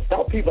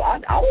some people, I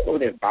don't know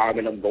the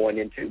environment I'm going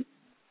into.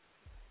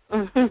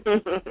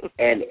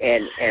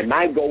 and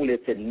my goal is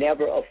to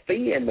never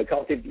offend,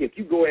 because if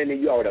you go in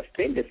and you already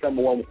offended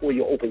someone before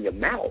you open your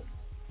mouth,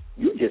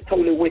 you just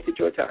totally wasted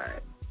your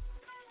time.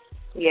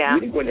 Yeah.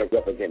 You didn't go in there to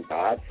represent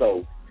God,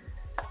 so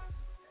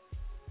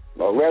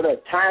Loretta,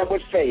 time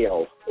would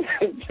fail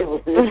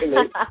to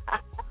really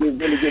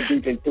get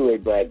deep into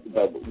it, but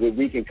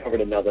we can cover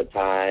it another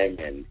time,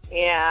 and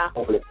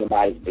hopefully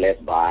somebody's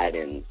blessed by it,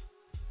 and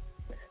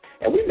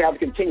we have to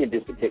continue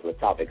this particular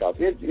topic because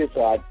there's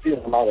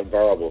a lot of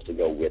variables to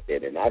go with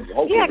it, and I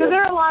hope. Yeah, because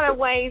there are a lot of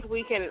ways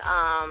we can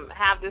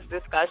have this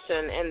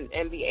discussion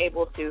and be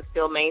able to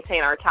still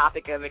maintain our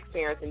topic of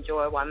experience and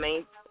joy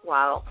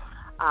while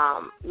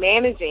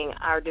managing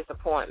our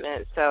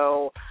disappointment.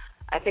 So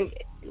I think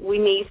we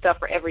need stuff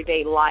for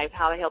everyday life,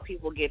 how to help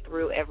people get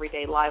through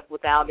everyday life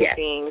without it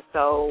being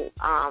so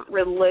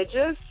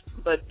religious,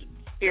 but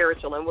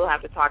spiritual. And we'll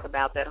have to talk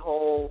about that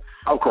whole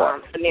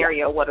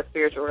scenario, what a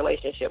spiritual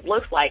relationship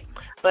looks like.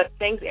 But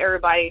thanks,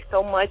 everybody,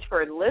 so much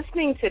for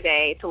listening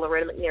today to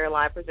Loretta McNary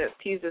Live Presents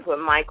Tuesdays with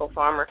Michael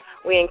Farmer.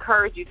 We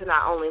encourage you to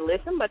not only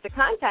listen, but to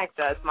contact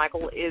us.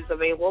 Michael is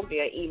available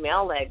via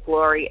email at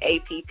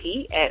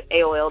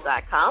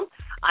gloryapp@aol.com.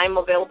 I'm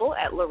available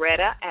at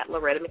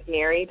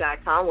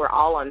Loretta@LorettaMcNary.com. We're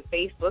all on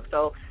Facebook,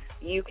 so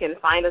you can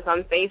find us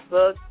on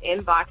Facebook,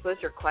 inbox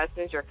us your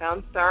questions, your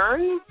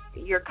concerns,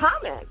 your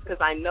comments,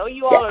 because I know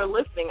you all are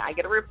listening. I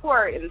get a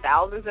report, and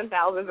thousands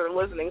are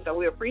listening, so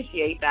we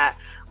appreciate that,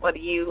 whether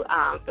you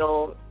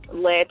feel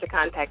led to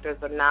contact us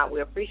or not.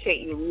 We appreciate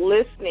you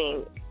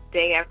listening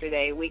day after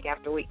day, week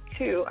after week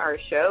to our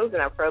shows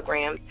and our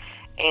programs.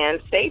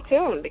 And stay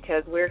tuned,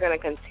 because we're going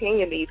to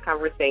continue these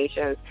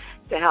conversations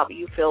to help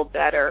you feel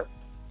better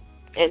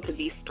and to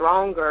be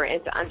stronger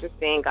and to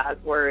understand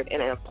God's word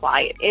and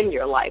apply it in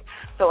your life.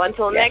 So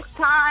until next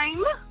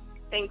time,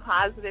 think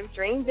positive,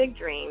 dream big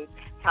dreams,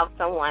 help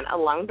someone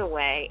along the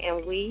way,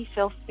 and we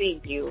shall see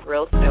you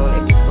real soon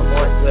if the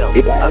Lord will.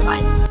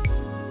 Bye-bye.